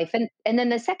in agreed. life. And then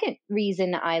the second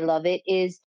reason I love it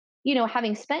is,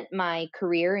 having spent my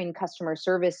career in customer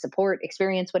service, support,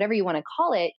 experience, whatever you want to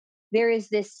call it, there is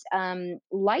this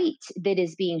light that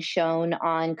is being shown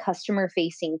on customer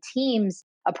facing teams,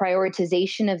 a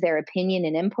prioritization of their opinion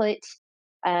and input,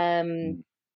 um, Mm,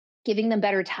 giving them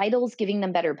better titles, giving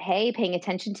them better pay, paying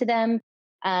attention to them.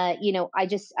 I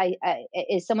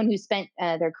as someone who spent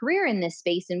their career in this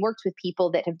space and worked with people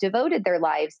that have devoted their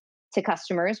lives to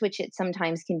customers, which it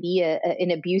sometimes can be an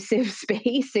abusive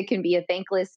space. It can be a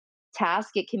thankless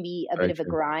task. It can be a bit very of a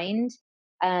true. grind.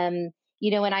 Um,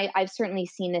 and I've certainly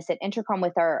seen this at Intercom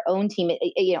with our own team.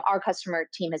 Our customer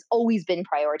team has always been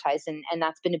prioritized, and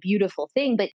that's been a beautiful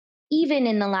thing. But even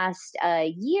in the last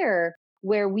year,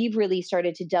 where we've really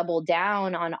started to double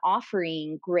down on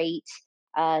offering great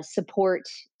support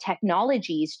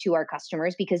technologies to our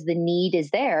customers because the need is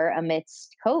there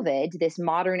amidst COVID. This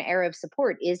modern era of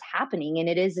support is happening and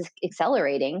it is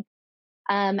accelerating.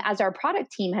 As our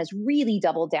product team has really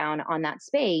doubled down on that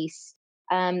space,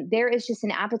 there is just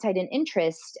an appetite and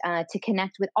interest to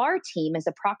connect with our team as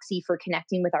a proxy for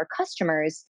connecting with our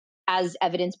customers, as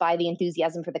evidenced by the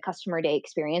enthusiasm for the customer day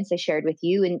experience I shared with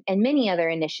you, and many other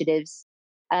initiatives.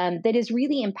 That is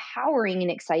really empowering and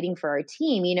exciting for our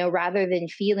team, rather than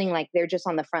feeling like they're just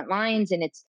on the front lines and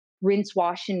it's rinse,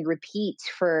 wash, and repeat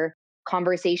for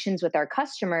conversations with our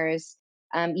customers.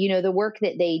 The work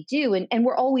that they do, and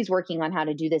we're always working on how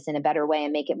to do this in a better way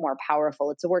and make it more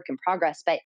powerful. It's a work in progress,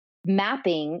 but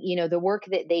mapping, the work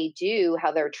that they do,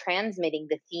 how they're transmitting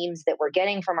the themes that we're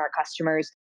getting from our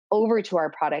customers over to our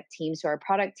product team, so our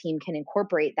product team can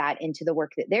incorporate that into the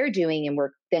work that they're doing, and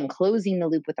we're then closing the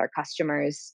loop with our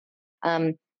customers.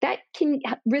 That can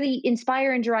really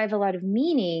inspire and drive a lot of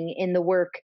meaning in the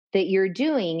work that you're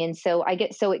doing. And so I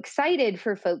get so excited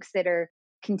for folks that are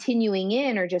continuing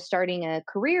in or just starting a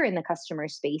career in the customer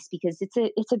space, because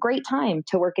it's a great time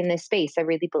to work in this space. I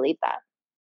really believe that.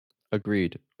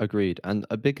 Agreed, agreed. And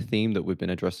a big theme that we've been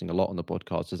addressing a lot on the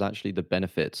podcast is actually the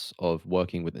benefits of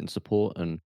working within support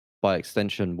and by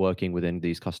extension working within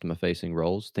these customer facing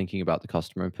roles, thinking about the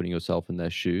customer and putting yourself in their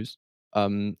shoes.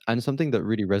 And something that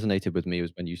really resonated with me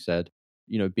was when you said,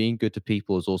 being good to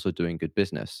people is also doing good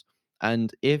business.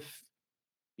 And if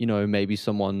maybe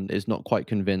someone is not quite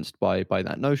convinced by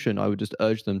that notion, I would just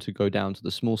urge them to go down to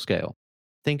the small scale.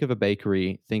 Think of a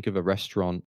bakery, think of a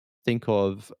restaurant, think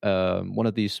of one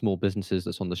of these small businesses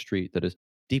that's on the street that is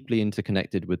deeply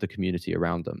interconnected with the community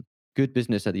around them. Good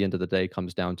business at the end of the day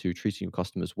comes down to treating your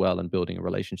customers well and building a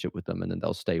relationship with them, and then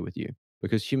they'll stay with you.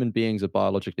 Because human beings are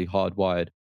biologically hardwired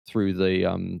through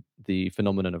the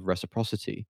phenomenon of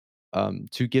reciprocity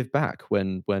to give back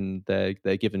when they're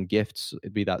given gifts,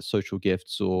 be that social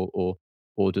gifts or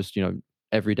just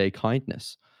everyday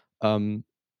kindness. Um,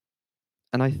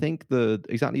 and I think the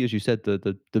exactly as you said,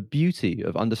 the beauty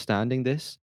of understanding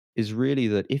this is really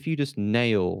that if you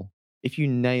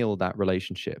nail that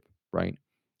relationship, right,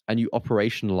 and you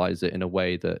operationalize it in a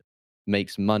way that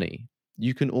makes money,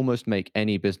 you can almost make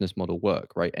any business model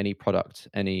work, right? Any product,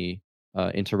 any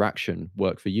interaction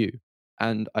work for you.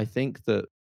 And I think that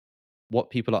what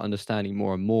people are understanding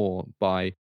more and more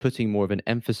by putting more of an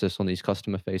emphasis on these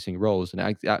customer facing roles and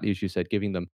exactly as you said,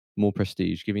 giving them more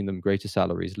prestige, giving them greater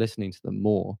salaries, listening to them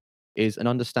more, is an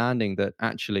understanding that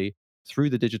actually through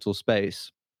the digital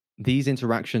space, these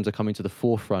interactions are coming to the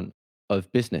forefront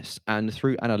of business. And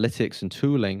through analytics and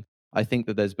tooling, I think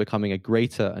that there's becoming a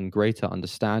greater and greater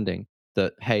understanding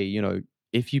that, hey,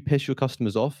 if you piss your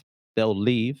customers off, they'll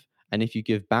leave. And if you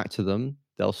give back to them,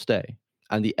 they'll stay,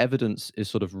 and the evidence is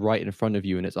sort of right in front of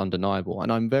you and it's undeniable.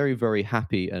 And I'm very, very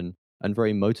happy and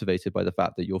very motivated by the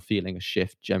fact that you're feeling a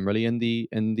shift generally in the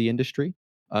industry,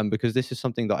 because this is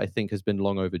something that I think has been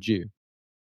long overdue.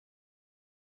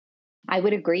 I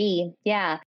would agree.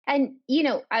 Yeah. And,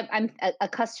 I'm a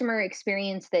customer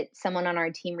experience that someone on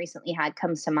our team recently had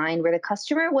comes to mind where the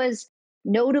customer was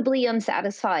notably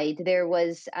unsatisfied. There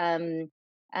was,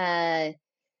 uh,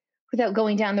 without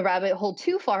going down the rabbit hole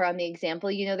too far on the example,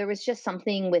 there was just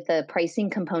something with a pricing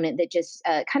component that just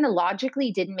kind of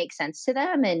logically didn't make sense to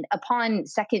them. And upon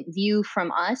second view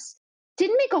from us,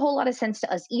 didn't make a whole lot of sense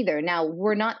to us either. Now,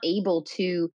 we're not able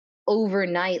to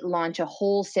overnight launch a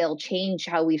wholesale change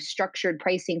how we've structured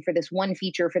pricing for this one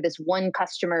feature for this one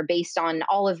customer based on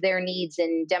all of their needs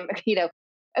and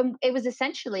and it was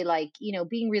essentially like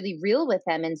being really real with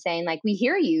them and saying like we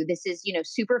hear you, this is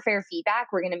super fair feedback,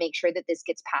 we're going to make sure that this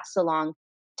gets passed along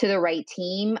to the right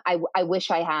team. I wish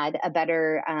I had a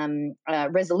better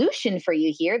resolution for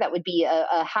you here that would be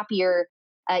a happier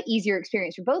easier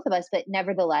experience for both of us, but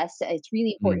nevertheless it's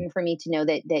really Mm. important for me to know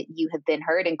that you have been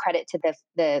heard, and credit to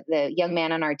the young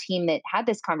man on our team that had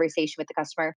this conversation with the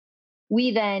customer.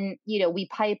 We then we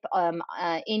pipe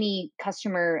any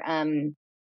customer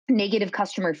negative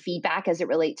customer feedback as it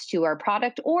relates to our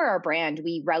product or our brand.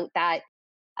 We route that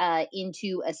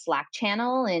into a Slack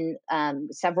channel, and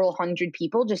several hundred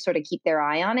people just sort of keep their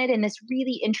eye on it. And this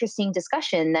really interesting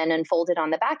discussion then unfolded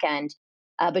on the back end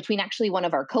between actually one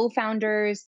of our co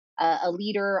founders, a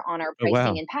leader on our Oh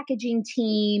pricing wow. and packaging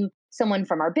team, someone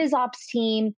from our biz ops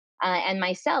team, and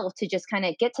myself to just kind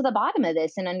of get to the bottom of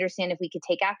this and understand if we could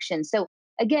take action. So,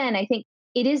 again, I think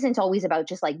it isn't always about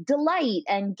just like delight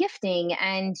and gifting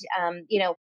and,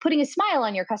 putting a smile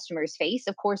on your customer's face.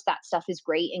 Of course, that stuff is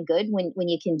great and good when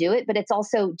you can do it, but it's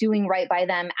also doing right by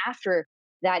them after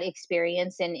that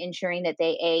experience and ensuring that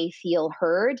they feel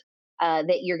heard,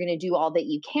 that you're going to do all that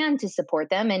you can to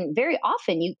support them. And very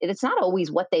often, it's not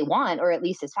always what they want, or at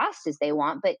least as fast as they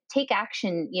want. But take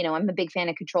action. I'm a big fan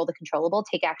of control the controllable.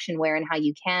 Take action where and how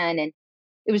you can. And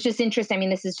it was just interesting. I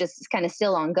mean, this is just kind of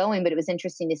still ongoing, but it was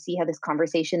interesting to see how this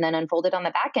conversation then unfolded on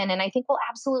the back end. And I think will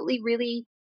absolutely really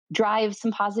drive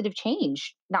some positive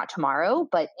change, not tomorrow,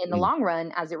 but in the Mm. long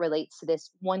run as it relates to this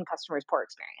one customer's poor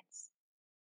experience.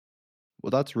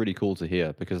 Well, that's really cool to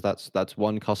hear because that's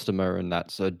one customer and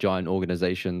that's a giant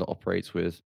organization that operates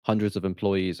with hundreds of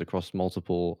employees across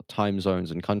multiple time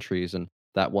zones and countries, and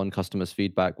that one customer's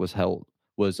feedback was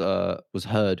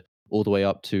heard all the way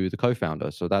up to the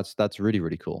co-founder. So that's really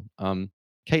really cool.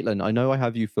 Caitlin, I know I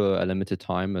have you for a limited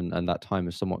time, and that time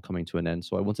is somewhat coming to an end.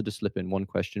 So I wanted to slip in one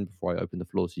question before I open the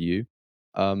floor to you.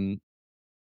 Um,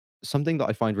 Something that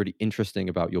I find really interesting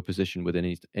about your position within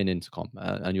in Intercom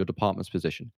and your department's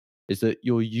position is that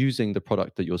you're using the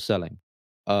product that you're selling.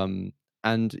 Um,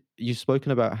 and you've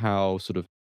spoken about how sort of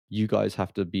you guys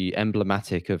have to be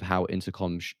emblematic of how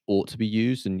Intercom ought to be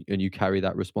used, and you carry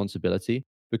that responsibility.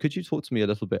 But could you talk to me a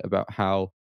little bit about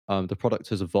how the product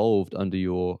has evolved under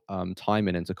your time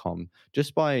in Intercom,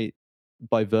 just by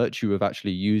virtue of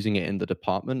actually using it in the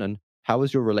department, and how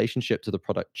has your relationship to the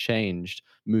product changed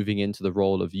moving into the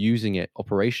role of using it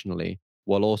operationally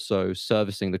while also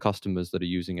servicing the customers that are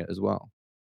using it as well?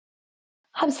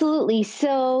 Absolutely.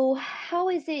 So, how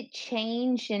has it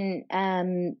changed? And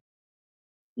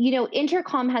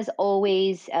Intercom has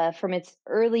always, from its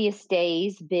earliest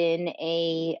days, been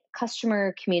a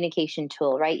customer communication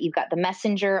tool, right? You've got the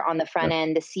messenger on the front Yes.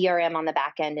 end, the CRM on the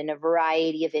back end, and a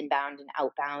variety of inbound and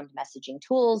outbound messaging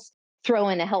tools. Throw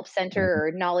in a help center Mhm.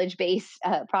 or knowledge base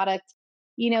product.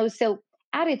 So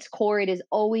at its core, it has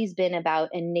always been about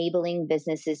enabling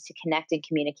businesses to connect and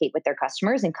communicate with their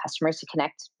customers and customers to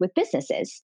connect with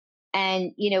businesses.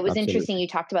 And it was interesting. Absolutely. You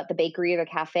talked about the bakery or the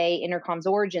cafe. Intercom's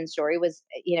origin story was,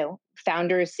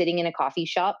 founders sitting in a coffee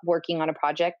shop working on a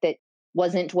project that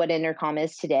wasn't what Intercom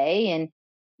is today, and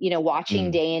watching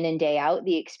Mm. day in and day out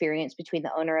the experience between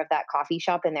the owner of that coffee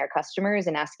shop and their customers,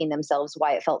 and asking themselves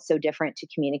why it felt so different to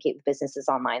communicate with businesses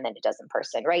online than it does in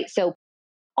person, right? So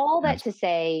all that Yes. to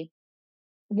say,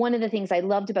 one of the things I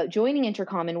loved about joining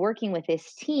Intercom and working with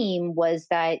this team was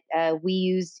that we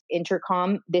used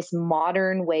Intercom, this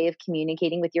modern way of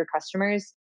communicating with your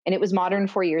customers. And it was modern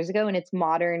 4 years ago, and it's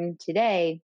modern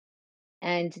today.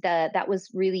 And that was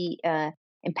really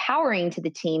empowering to the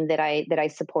team that I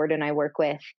support and I work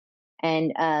with.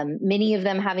 And many of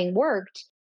them, having worked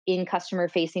in customer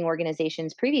facing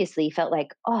organizations previously, felt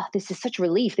like, oh, this is such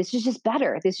relief. This is just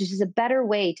better. This is just a better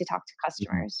way to talk to Mhm.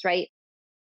 customers, right?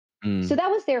 So Mm. that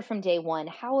was there from day one.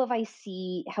 How have I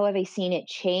seen it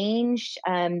change?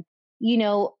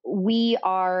 We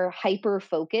are hyper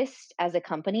focused as a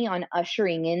company on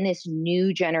ushering in this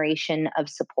new generation of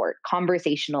support,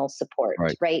 conversational support,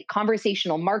 Right. right?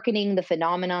 Conversational marketing, the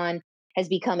phenomenon, has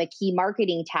become a key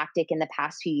marketing tactic in the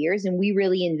past few years, and we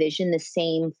really envision the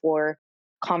same for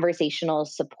conversational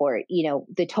support.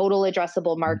 The total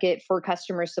addressable Mhm. market for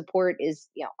customer support is,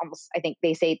 almost, I think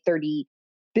they say, 30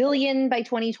 billion by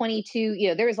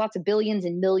 2022. There's lots of billions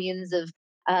and millions of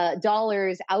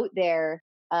dollars out there,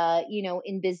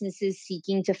 in businesses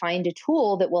seeking to find a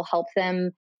tool that will help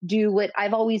them do what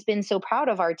I've always been so proud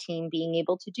of our team being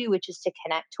able to do, which is to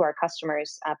connect to our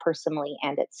customers personally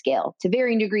and at scale to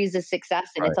varying degrees of success.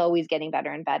 And Right. it's always getting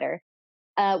better and better.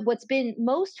 What's been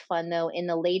most fun, though, in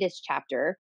the latest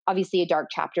chapter, obviously a dark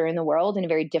chapter in the world and a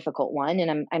very difficult one,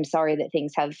 and I'm sorry that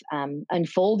things have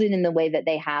unfolded in the way that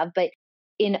they have, but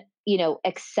in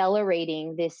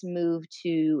accelerating this move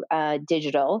to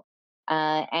digital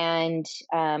and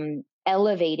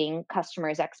elevating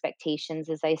customers' expectations,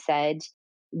 as I said,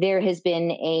 there has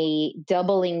been a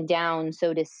doubling down,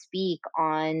 so to speak,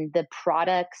 on the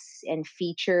products and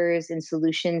features and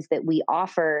solutions that we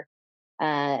offer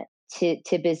uh,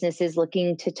 to businesses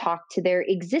looking to talk to their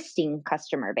existing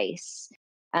customer base.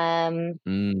 Um,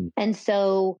 Mm. and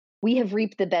so we have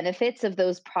reaped the benefits of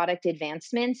those product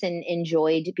advancements and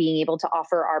enjoyed being able to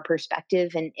offer our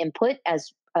perspective and input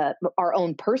as our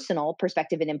own personal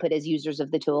perspective and input as users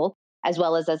of the tool, as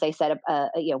I said,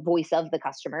 voice of the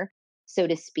customer, so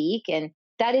to speak. And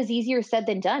that is easier said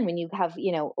than done when you have,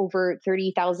 over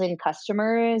 30,000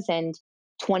 customers and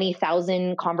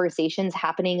 20,000 conversations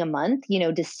happening a month.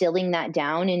 Distilling that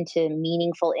down into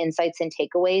meaningful insights and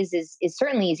takeaways is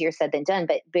certainly easier said than done,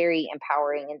 but very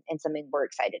empowering, and something we're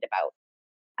excited about.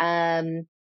 Um,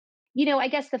 I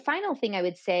guess the final thing I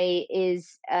would say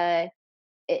is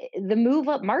the move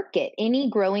up market. Any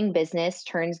growing business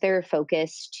turns their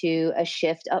focus to a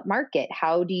shift up market.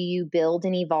 How do you build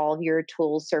and evolve your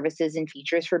tools, services, and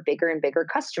features for bigger and bigger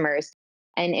customers?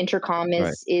 And Intercom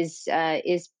Right. is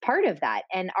part of that.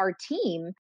 And our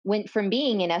team went from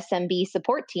being an SMB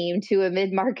support team to a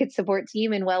mid market support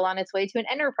team, and well on its way to an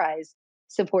enterprise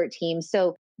support team.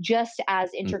 So just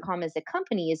as Mm. Intercom as a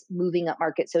company is moving up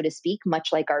market, so to speak,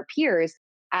 much like our peers,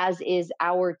 as is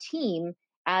our team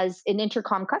as an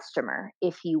Intercom customer,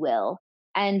 if you will.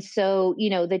 And so,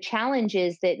 the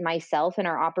challenges that myself and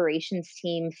our operations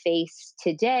team face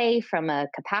today, from a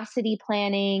capacity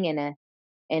planning and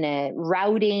a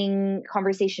routing,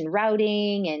 conversation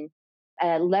routing, and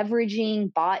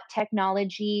leveraging bot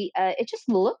technology, it just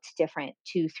looked different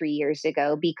 2, 3 years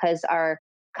ago because our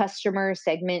customer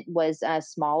segment was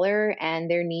smaller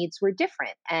and their needs were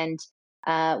different. And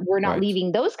we're not Right.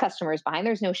 leaving those customers behind.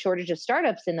 There's no shortage of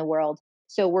startups in the world.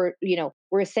 So we're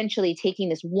essentially taking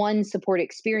this one support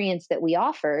experience that we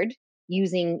offered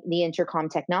using the Intercom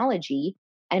technology,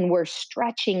 and we're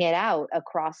stretching it out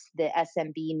across the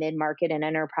SMB, mid market, and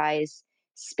enterprise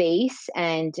space,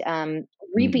 and Mm.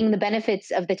 reaping the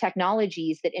benefits of the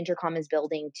technologies that Intercom is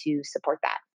building to support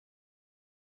that.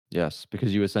 Yes,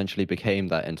 because you essentially became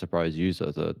that enterprise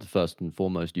user, the first and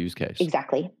foremost use case.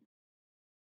 Exactly.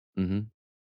 Mhm.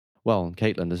 Well,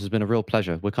 Caitlin, this has been a real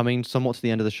pleasure. We're coming somewhat to the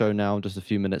end of the show now, just a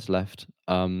few minutes left.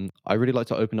 I really like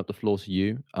to open up the floor to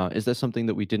you. Is there something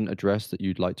that we didn't address that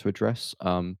you'd like to address?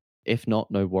 If not,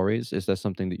 no worries. Is there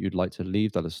something that you'd like to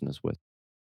leave the listeners with?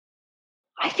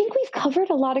 I think we've covered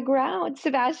a lot of ground,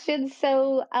 Sebastian.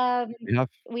 So We have.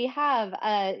 we have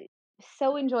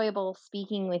so enjoyable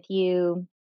speaking with you,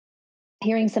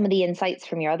 hearing some of the insights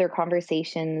from your other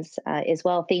conversations as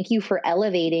well. Thank you for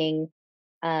elevating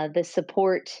the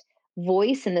support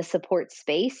voice and the support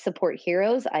space, support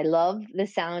heroes. I love the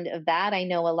sound of that. I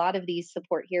know a lot of these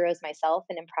support heroes myself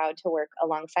and am proud to work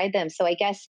alongside them. So I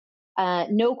guess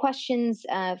no questions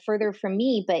further from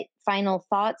me, but final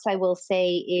thoughts I will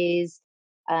say is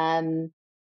um,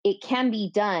 it can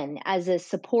be done. As a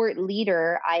support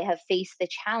leader, I have faced the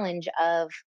challenge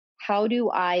of how do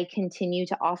I continue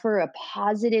to offer a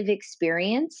positive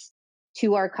experience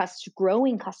to our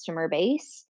growing customer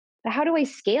base, but how do I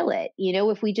scale it?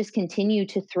 If we just continue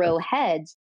to throw Yes.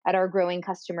 heads at our growing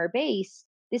customer base,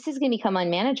 this is going to become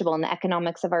unmanageable and the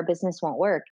economics of our business won't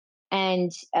work.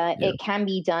 And Yeah. it can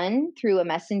be done through a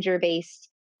messenger based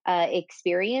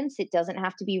experience. It doesn't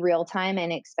have to be real time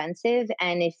and expensive.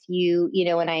 And if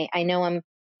and I know I'm,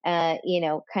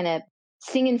 kind of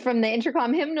singing from the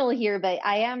intercom hymnal here, but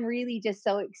I am really just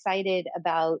so excited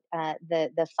about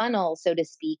the funnel, so to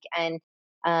speak, and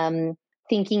um,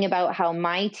 thinking about how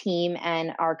my team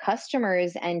and our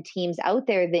customers and teams out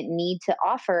there that need to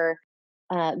offer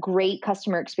great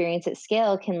customer experience at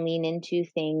scale can lean into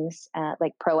things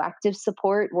like proactive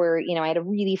support. Where I had a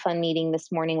really fun meeting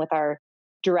this morning with our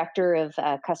director of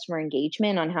customer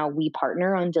engagement on how we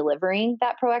partner on delivering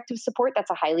that proactive support. That's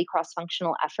a highly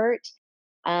cross-functional effort.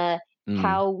 Uh, Mm.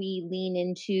 how we lean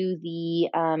into the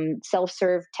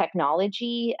self-serve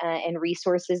technology and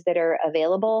resources that are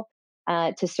available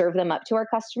to serve them up to our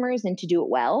customers and to do it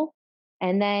well.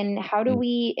 And then how do Mm.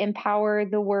 we empower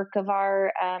the work of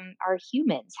our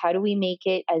humans? How do we make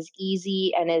it as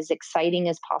easy and as exciting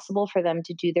as possible for them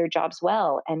to do their jobs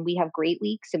well? And we have great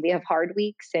weeks and we have hard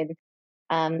weeks, and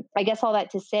I guess all that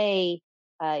to say,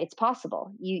 it's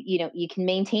possible. You can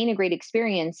maintain a great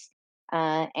experience,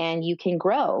 and you can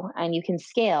grow and you can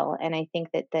scale. And I think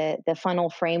that the funnel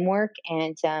framework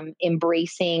and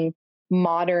embracing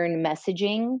modern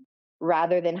messaging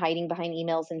rather than hiding behind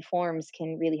emails and forms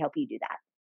can really help you do that.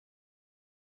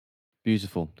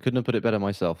 Beautiful. Couldn't have put it better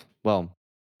myself. Well,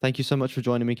 thank you so much for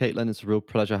joining me, Caitlin. It's a real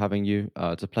pleasure having you.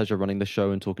 It's a pleasure running the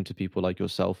show and talking to people like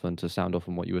yourself. And to sound off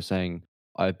on what you were saying,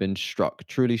 I've been struck,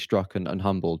 truly struck and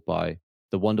humbled by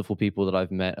the wonderful people that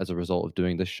I've met as a result of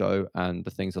doing this show and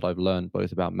the things that I've learned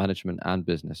both about management and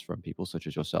business from people such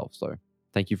as yourself. So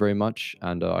thank you very much.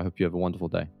 And I hope you have a wonderful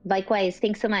day. Likewise,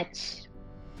 thanks so much.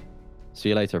 See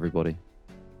you later, everybody.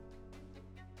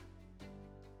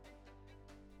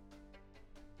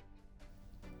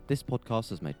 This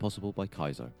podcast is made possible by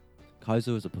Kaizo.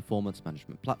 Kaizo is a performance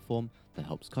management platform that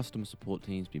helps customer support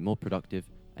teams be more productive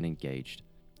and engaged.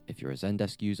 If you're a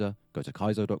Zendesk user, go to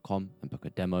kaizo.com and book a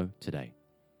demo today.